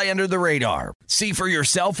that fly under the radar. See for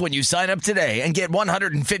yourself when you sign up today and get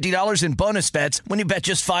 $150 in bonus bets when you bet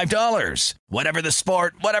just $5. Whatever the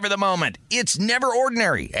sport, whatever the moment, it's never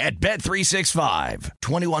ordinary at Bet365.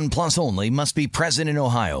 21 plus only. Must be present in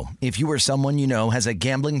Ohio. If you or someone you know has a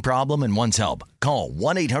gambling problem and wants help, call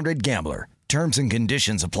 1-800-GAMBLER. Terms and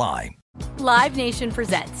conditions apply. Live Nation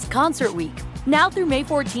presents Concert Week. Now through May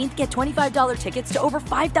 14th, get $25 tickets to over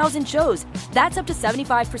 5,000 shows. That's up to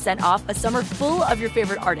 75% off a summer full of your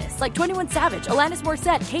favorite artists like 21 Savage, Alanis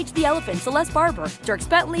Morissette, Cage the Elephant, Celeste Barber, Dierks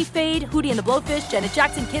Bentley, Fade, Hootie and the Blowfish, Janet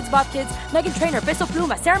Jackson, Kids Bop Kids, Meghan Trainor, Peso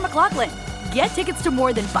Pluma, Sarah McLachlan. Get tickets to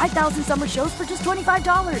more than 5,000 summer shows for just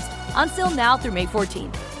 $25. Until now through May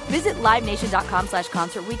 14th. Visit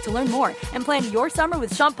LiveNation.com/Concert Week to learn more and plan your summer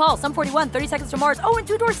with Sean Paul, Sum 41, 30 Seconds to Mars, and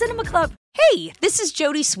Two Door Cinema Club. Hey, this is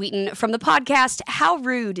Jodie Sweetin from the podcast How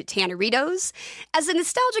Rude, Tanneritos. As a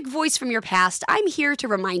nostalgic voice from your past, I'm here to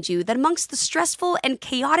remind you that amongst the stressful and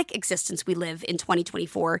chaotic existence we live in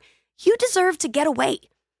 2024, You deserve to get away.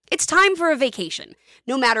 It's time for a vacation,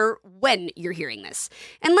 no matter when you're hearing this.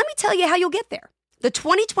 And let me tell you how you'll get there. The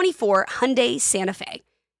 2024 Hyundai Santa Fe.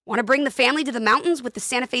 Want to bring the family to the mountains with the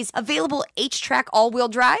Santa Fe's available H-Track all-wheel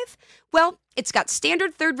drive? Well, it's got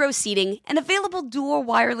standard third-row seating and available dual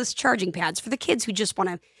wireless charging pads for the kids who just want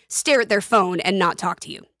to stare at their phone and not talk to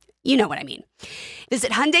you. You know what I mean.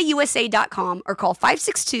 Visit HyundaiUSA.com or call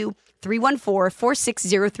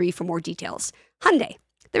 562-314-4603 for more details. Hyundai,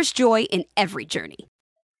 there's joy in every journey.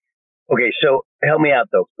 Okay, so help me out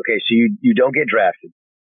though. Okay, so you don't get drafted.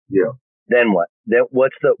 Yeah. Then what? Then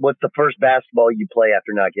what's the first basketball you play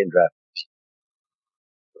after not getting drafted?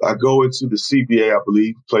 I go into the CBA, I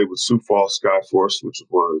believe, played with Sioux Falls Skyforce, which was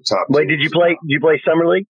one of the top. Wait, did you play summer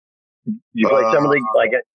league? Did you play summer league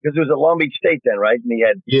because it was at Long Beach State then, right? And you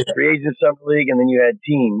had free agent summer league, and then you had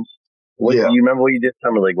teams. Do you remember what you did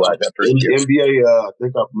summer league wise that first year? NBA, I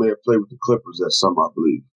think I may have played with the Clippers that summer, I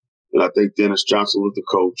believe, and I think Dennis Johnson was the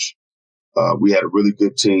coach. We had a really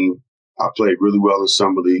good team. I played really well in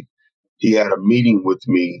summer league. He had a meeting with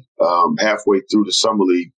me halfway through the summer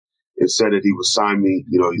league and said that he would sign me.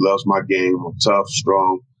 You know, he loves my game. I'm tough,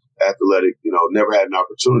 strong, athletic. You know, never had an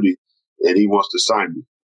opportunity, and he wants to sign me.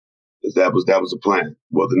 That was the plan.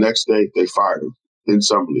 Well, the next day they fired him in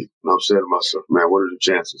summer league, and I'm saying to myself, man, what are the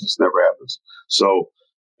chances? This never happens. So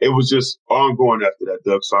it was just ongoing after that,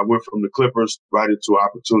 Doug. So I went from the Clippers right into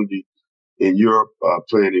opportunity in Europe,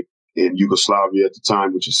 playing in Yugoslavia at the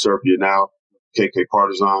time, which is Serbia now, KK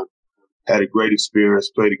Partizan. Had a great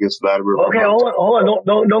experience, played against Vladimir. Okay, hold on.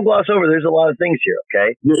 Don't gloss over. There's a lot of things here,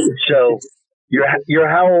 okay? So you're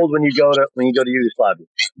how old when you go to Yugoslavia?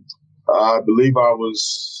 I believe I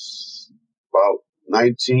was about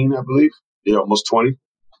 19, I believe. Yeah, almost 20.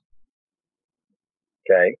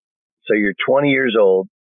 Okay. So you're 20 years old.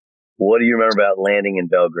 What do you remember about landing in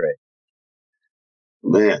Belgrade?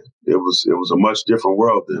 Man, it was a much different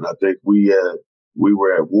world then. I think we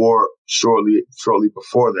were at war shortly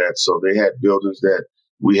before that, so they had buildings that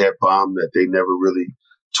we had bombed that they never really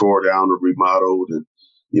tore down or remodeled, and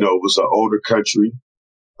you know it was an older country.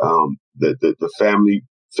 The family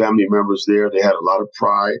members there, they had a lot of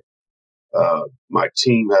pride. My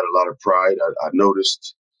team had a lot of pride. I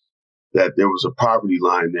noticed that there was a poverty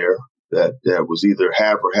line there that was either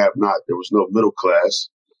have or have not. There was no middle class.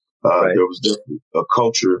 Right. There was definitely a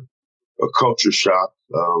culture shock.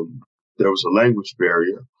 There was a language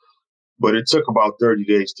barrier, but it took about 30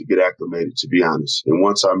 days to get acclimated, to be honest. And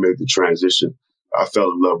once I made the transition, I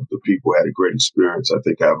fell in love with the people, had a great experience. I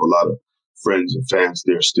think I have a lot of friends and fans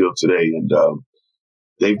there still today, and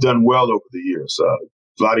they've done well over the years.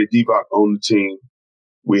 Vlade Divac owned the team.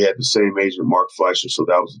 We had the same agent, Mark Fleischer, so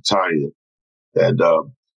that was a tie-in. And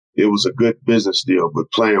it was a good business deal,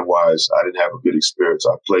 but playing-wise, I didn't have a good experience.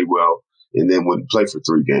 I played well and then wouldn't play for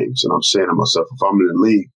 3 games. And I'm saying to myself, if I'm in the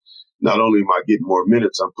league, not only am I getting more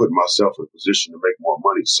minutes, I'm putting myself in a position to make more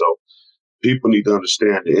money. So people need to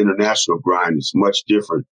understand the international grind is much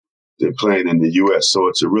different than playing in the U.S. So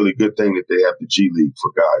it's a really good thing that they have the G League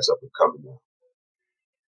for guys up and coming now.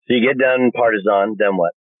 So you get done in Partizan, then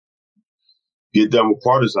what? Get done with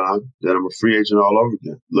Partizan, then I'm a free agent all over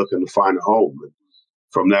again, looking to find a home. And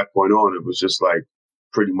from that point on, it was just like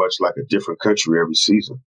pretty much like a different country every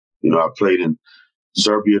season. You know, I played in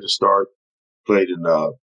Serbia to start, played in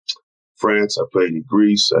France, I played in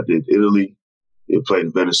Greece, I did Italy, I played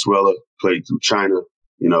in Venezuela, played through China,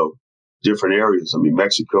 you know, different areas. I mean,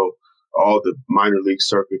 Mexico, all the minor league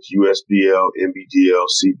circuits, USBL, NBDL,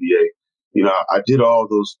 CBA. You know, I did all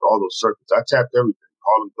those circuits. I tapped everything,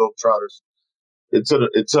 Harlem Globetrotters,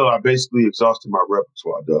 until I basically exhausted my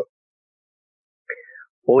repertoire, Doug.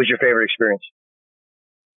 What was your favorite experience?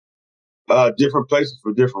 Different places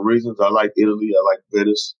for different reasons. I like Italy. I like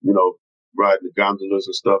Venice, you know, riding the gondolas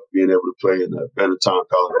and stuff, being able to play in the Benetton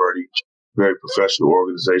Palaverdi, very professional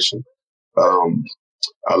organization.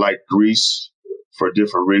 I like Greece for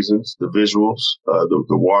different reasons, the visuals,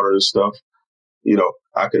 the water and stuff. You know,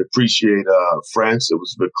 I could appreciate France. It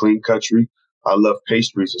was a clean country. I love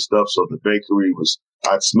pastries and stuff, so the bakery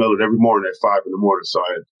I'd smell it every morning at 5 a.m. So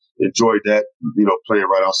I enjoyed that, you know, playing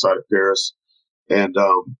right outside of Paris. And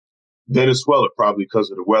Venezuela, probably because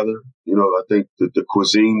of the weather. You know, I think that the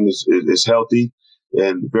cuisine is healthy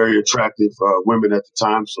and very attractive women at the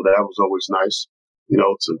time. So that was always nice, you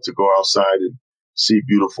know, to go outside and see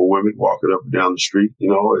beautiful women walking up and down the street, you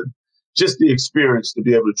know, and just the experience to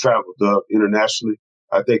be able to travel internationally.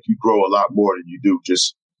 I think you grow a lot more than you do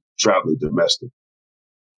just traveling domestic.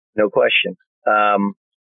 No question.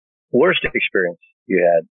 Worst experience you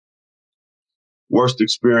had? Worst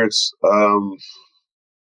experience,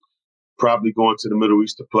 probably going to the Middle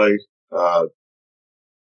East to play.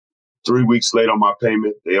 3 weeks late on my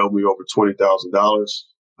payment. They owed me over $20,000.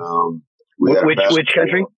 Which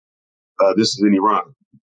country? This is in Iran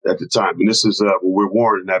at the time. And this is when we're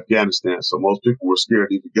warring in Afghanistan. So most people were scared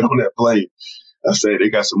to even get on that plane. I said, they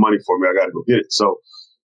got some money for me. I got to go get it. So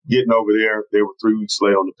getting over there, they were 3 weeks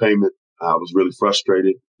late on the payment. I was really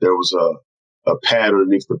frustrated. There was a pad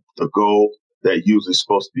underneath the goal that usually is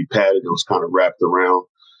supposed to be padded. It was kind of wrapped around.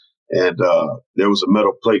 And there was a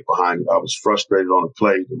metal plate behind it. I was frustrated on the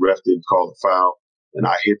play. The ref didn't call the foul. And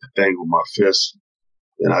I hit the thing with my fist.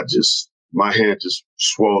 And my hand just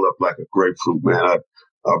swelled up like a grapefruit, man.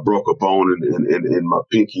 I broke a bone in my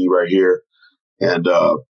pinky right here. And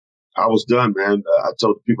I was done, man. I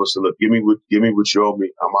told the people, I said, look, give me what you owe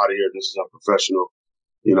me. I'm out of here. This is unprofessional.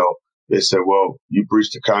 They said, well, you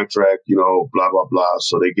breached the contract, blah, blah, blah.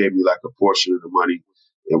 So they gave me like a portion of the money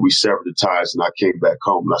and we severed the ties and I came back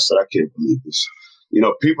home and I said, I can't believe this.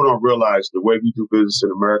 People don't realize the way we do business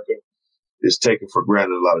in America is taken for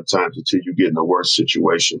granted a lot of times until you get in a worse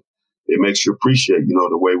situation. It makes you appreciate,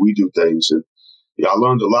 the way we do things. And I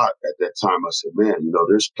learned a lot at that time. I said, man,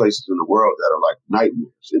 there's places in the world that are like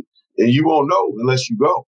nightmares. And you won't know unless you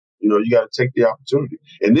go. You got to take the opportunity.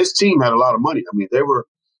 And this team had a lot of money. I mean, they were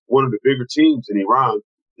one of the bigger teams in Iran.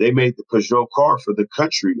 They made the Peugeot car for the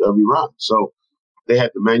country of Iran. So they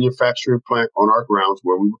had the manufacturing plant on our grounds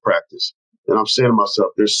where we would practice. And I'm saying to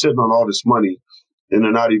myself, they're sitting on all this money and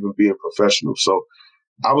they're not even being professional. So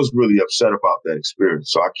I was really upset about that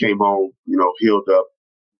experience. So I came home, healed up,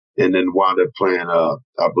 and then wound up playing,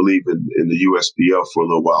 I believe, in the USBL for a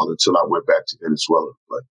little while until I went back to Venezuela to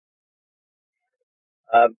play.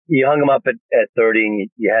 You hung him up at 30 and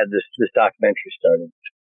you had this documentary started.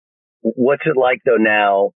 What's it like, though,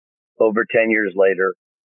 now, over 10 years later,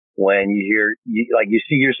 when you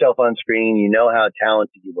see yourself on screen, you know how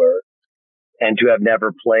talented you were, and to have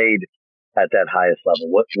never played at that highest level?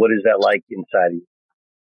 What is that like inside of you?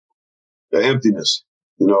 The emptiness,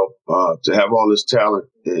 to have all this talent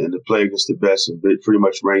and to play against the best and pretty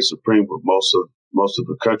much reign supreme with most of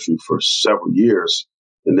the country for several years,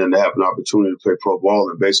 and then to have an opportunity to play pro ball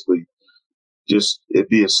and basically just it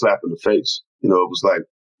be a slap in the face. It was like,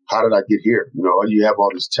 how did I get here? You have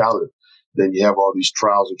all this talent, then you have all these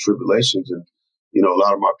trials and tribulations, and a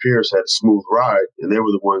lot of my peers had a smooth ride, and they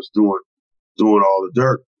were the ones doing all the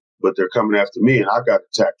dirt, but they're coming after me, and I got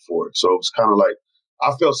attacked for it. So it was kind of like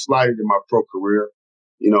I felt slighted in my pro career,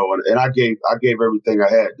 and I gave everything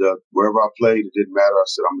I had, Doug. Wherever I played, it didn't matter. I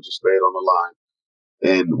said, I'm going to just lay it on the line.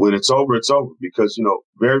 And when it's over, it's over because,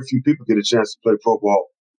 very few people get a chance to play pro ball,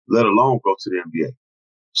 let alone go to the NBA.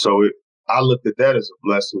 So I looked at that as a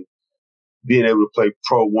blessing. Being able to play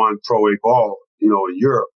Pro 1, Pro A ball, in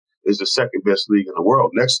Europe is the second best league in the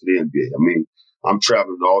world next to the NBA. I mean, I'm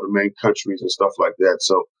traveling to all the main countries and stuff like that.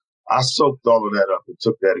 So I soaked all of that up and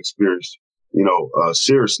took that experience,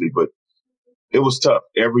 seriously. But it was tough.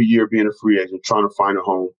 Every year being a free agent, trying to find a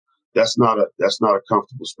home, that's not a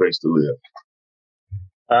comfortable space to live.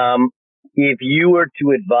 If you were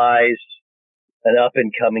to advise an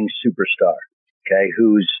up-and-coming superstar, okay,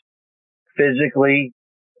 who's physically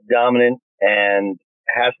dominant and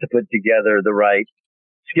has to put together the right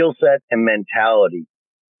skill set and mentality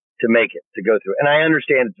to make it, to go through. And I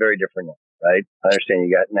understand it's very different now, right? I understand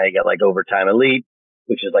you got like Overtime Elite,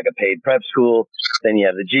 which is like a paid prep school. Then you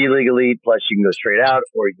have the G League Elite, plus you can go straight out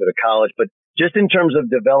or you go to college. But just in terms of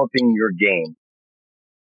developing your game,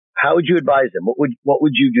 how would you advise them? What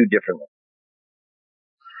would you do differently?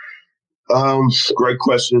 Great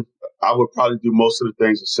question. I would probably do most of the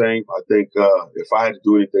things the same. I think if I had to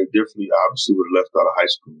do anything differently, I obviously would have left out of high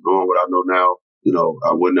school. Knowing what I know now,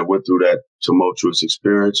 I wouldn't have went through that tumultuous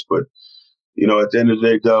experience. But, at the end of the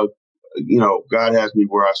day, Doug, God has me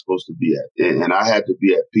where I'm supposed to be at. And I had to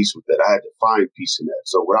be at peace with that. I had to find peace in that.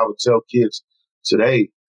 So what I would tell kids today,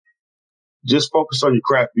 just focus on your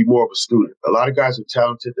craft, be more of a student. A lot of guys are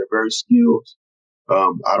talented. They're very skilled.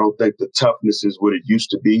 I don't think the toughness is what it used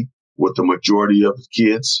to be with the majority of the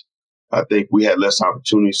kids. I think we had less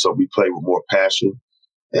opportunities, so we played with more passion.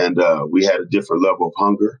 And we had a different level of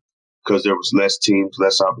hunger because there was less teams,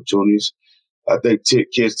 less opportunities. I think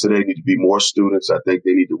kids today need to be more students. I think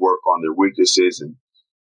they need to work on their weaknesses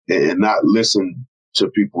and not listen to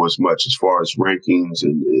people as much as far as rankings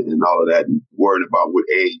and all of that and worrying about what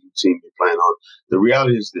AAU team you're playing on. The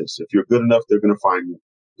reality is this. If you're good enough, they're going to find you.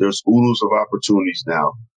 There's oodles of opportunities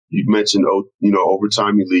now. You mentioned,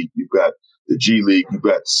 Overtime Elite. You've got the G League. You've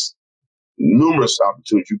got numerous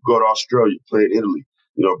opportunities. You go to Australia, play in Italy.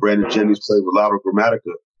 Brandon Jennings played with Lauro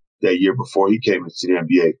Grammatica that year before he came into the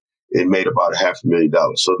NBA and made about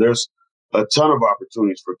 $500,000. So there's a ton of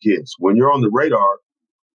opportunities for kids. When you're on the radar,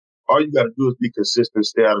 all you got to do is be consistent,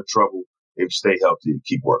 stay out of trouble, and stay healthy and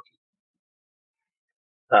keep working.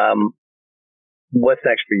 What's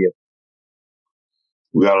next for you?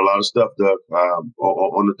 We got a lot of stuff, Doug,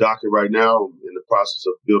 on the docket right now. I'm in the process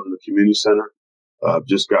of building a community center.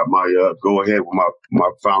 Just got my go ahead with my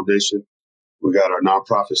foundation. We got our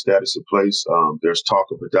nonprofit status in place. There's talk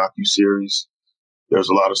of a docuseries. There's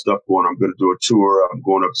a lot of stuff going on. I'm going to do a tour. I'm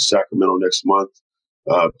going up to Sacramento next month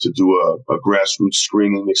to do a grassroots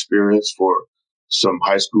screening experience for some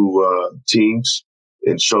high school teams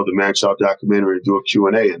and show the Man-Child documentary and do a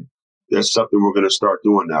Q&A. And there's something we're going to start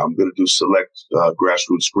doing now. I'm going to do select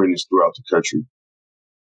grassroots screenings throughout the country.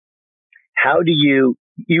 How do you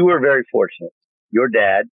were very fortunate. Your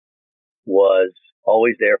dad was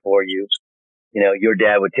always there for you. You know, your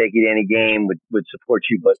dad would take you to any game, would support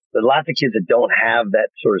you, but there are lots of kids that don't have that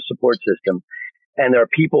sort of support system. And there are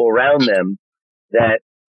people around them that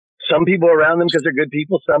some people around them because they're good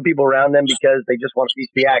people, some people around them because they just want to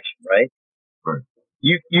piece the action, right? Right.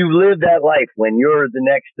 You live that life when you're the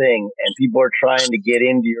next thing and people are trying to get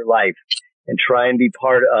into your life and try and be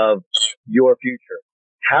part of your future.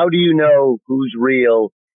 How do you know who's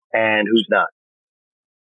real and who's not?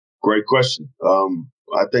 Great question.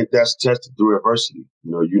 I think that's tested through adversity.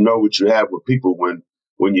 You know what you have with people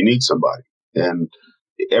when you need somebody, and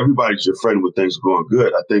everybody's your friend when things are going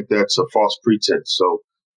good. I think that's a false pretense. So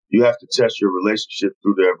you have to test your relationship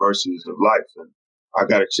through the adversities of life. And I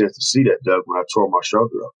got a chance to see that, Doug, when I tore my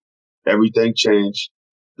shoulder up. Everything changed.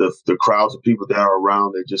 The crowds of people that are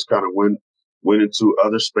around, they just kind of went into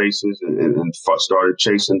other spaces and started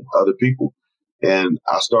chasing other people. And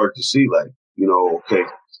I started to see okay,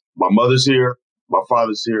 my mother's here, my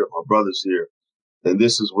father's here, my brother's here, and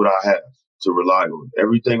this is what I have to rely on.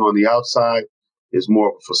 Everything on the outside is more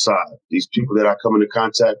of a facade. These people that I come into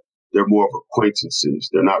contact, they're more of acquaintances.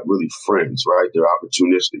 They're not really friends, right? They're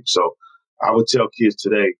opportunistic. So I would tell kids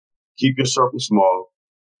today, keep your circle small,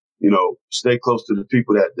 stay close to the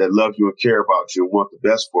people that love you and care about you and want the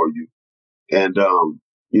best for you. And,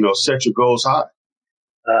 set your goals high.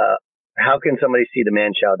 How can somebody see the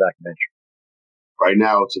Man-Child documentary? Right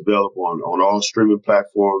now, it's available on all streaming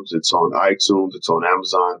platforms. It's on iTunes. It's on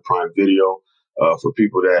Amazon Prime Video. For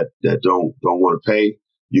people that don't want to pay,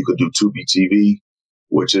 you could do Tubi TV,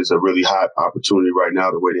 which is a really hot opportunity right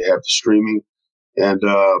now, the way they have the streaming. And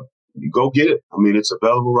you go get it. I mean, it's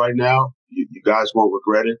available right now. You guys won't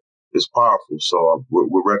regret it. It's powerful. So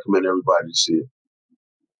we recommend everybody to see it.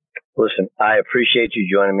 Listen, I appreciate you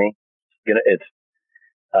joining me.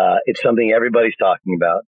 It's something everybody's talking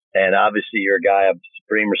about. And obviously, you're a guy of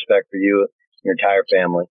supreme respect for you and your entire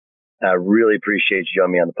family. And I really appreciate you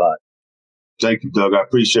joining me on the pod. Thank you, Doug. I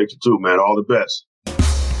appreciate you too, man. All the best.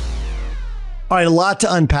 All right, a lot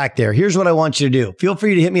to unpack there. Here's what I want you to do. Feel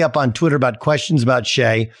free to hit me up on Twitter about questions about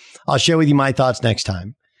Shea. I'll share with you my thoughts next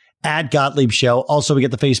time. @Gottlieb Show. Also, we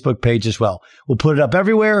get the Facebook page as well. We'll put it up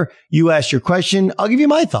everywhere. You ask your question. I'll give you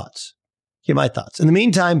my thoughts. In the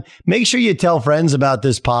meantime, make sure you tell friends about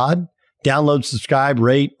this pod. Download, subscribe,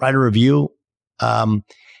 rate, write a review. And,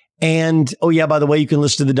 by the way, you can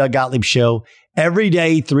listen to the Doug Gottlieb Show every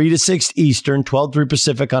day, 3 to 6 Eastern, 12 to 3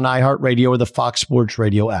 Pacific on iHeartRadio or the Fox Sports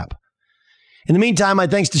Radio app. In the meantime, my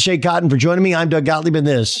thanks to Shea Cotton for joining me. I'm Doug Gottlieb, and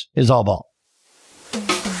this is All Ball.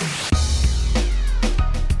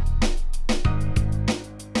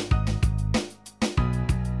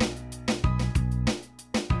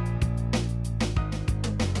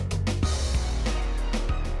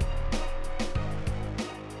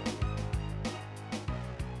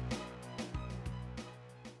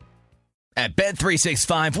 At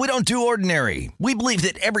Bet365, we don't do ordinary. We believe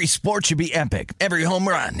that every sport should be epic. Every home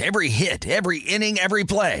run, every hit, every inning, every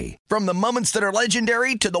play. From the moments that are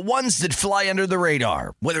legendary to the ones that fly under the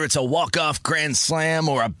radar. Whether it's a walk-off grand slam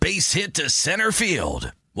or a base hit to center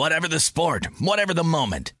field. Whatever the sport, whatever the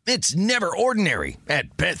moment. It's never ordinary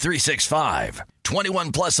at Bet365.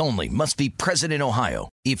 21 plus only. Must be present in Ohio.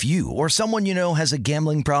 If you or someone you know has a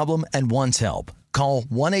gambling problem and wants help, call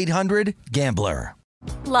 1-800-GAMBLER.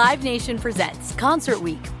 Live Nation presents Concert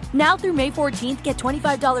Week. Now through May 14th, get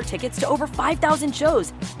 $25 tickets to over 5,000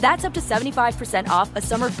 shows. That's up to 75% off a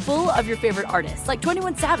summer full of your favorite artists like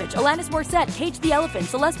 21 Savage, Alanis Morissette, Cage the Elephant,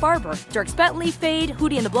 Celeste Barber, Dierks Bentley, Fade,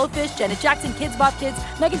 Hootie and the Blowfish, Janet Jackson, Kidz Bop Kids,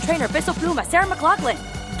 Meghan Trainor, Peso Pluma, Sarah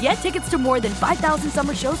McLachlan. Get tickets to more than 5,000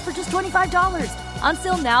 summer shows for just $25.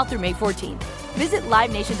 Until now through May 14th. Visit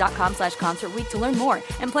LiveNation.com/Concert Week to learn more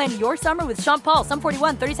and plan your summer with Sean Paul, Sum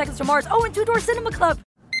 41, 30 Seconds to Mars, and Two Door Cinema Club.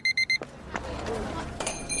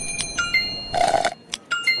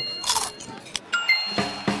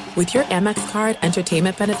 With your Amex card,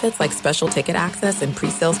 entertainment benefits like special ticket access and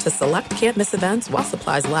pre-sales to select can't-miss events while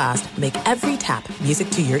supplies last make every tap music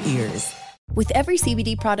to your ears. With every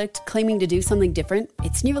CBD product claiming to do something different,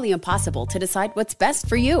 it's nearly impossible to decide what's best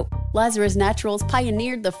for you. Lazarus Naturals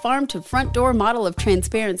pioneered the farm-to-front-door model of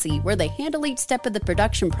transparency, where they handle each step of the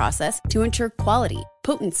production process to ensure quality,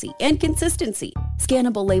 potency, and consistency.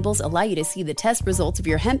 Scannable labels allow you to see the test results of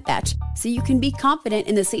your hemp batch, so you can be confident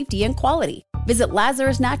in the safety and quality. Visit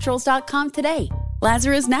LazarusNaturals.com today.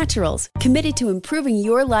 Lazarus Naturals, committed to improving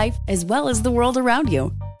your life as well as the world around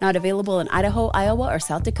you. Not available in Idaho, Iowa, or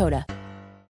South Dakota.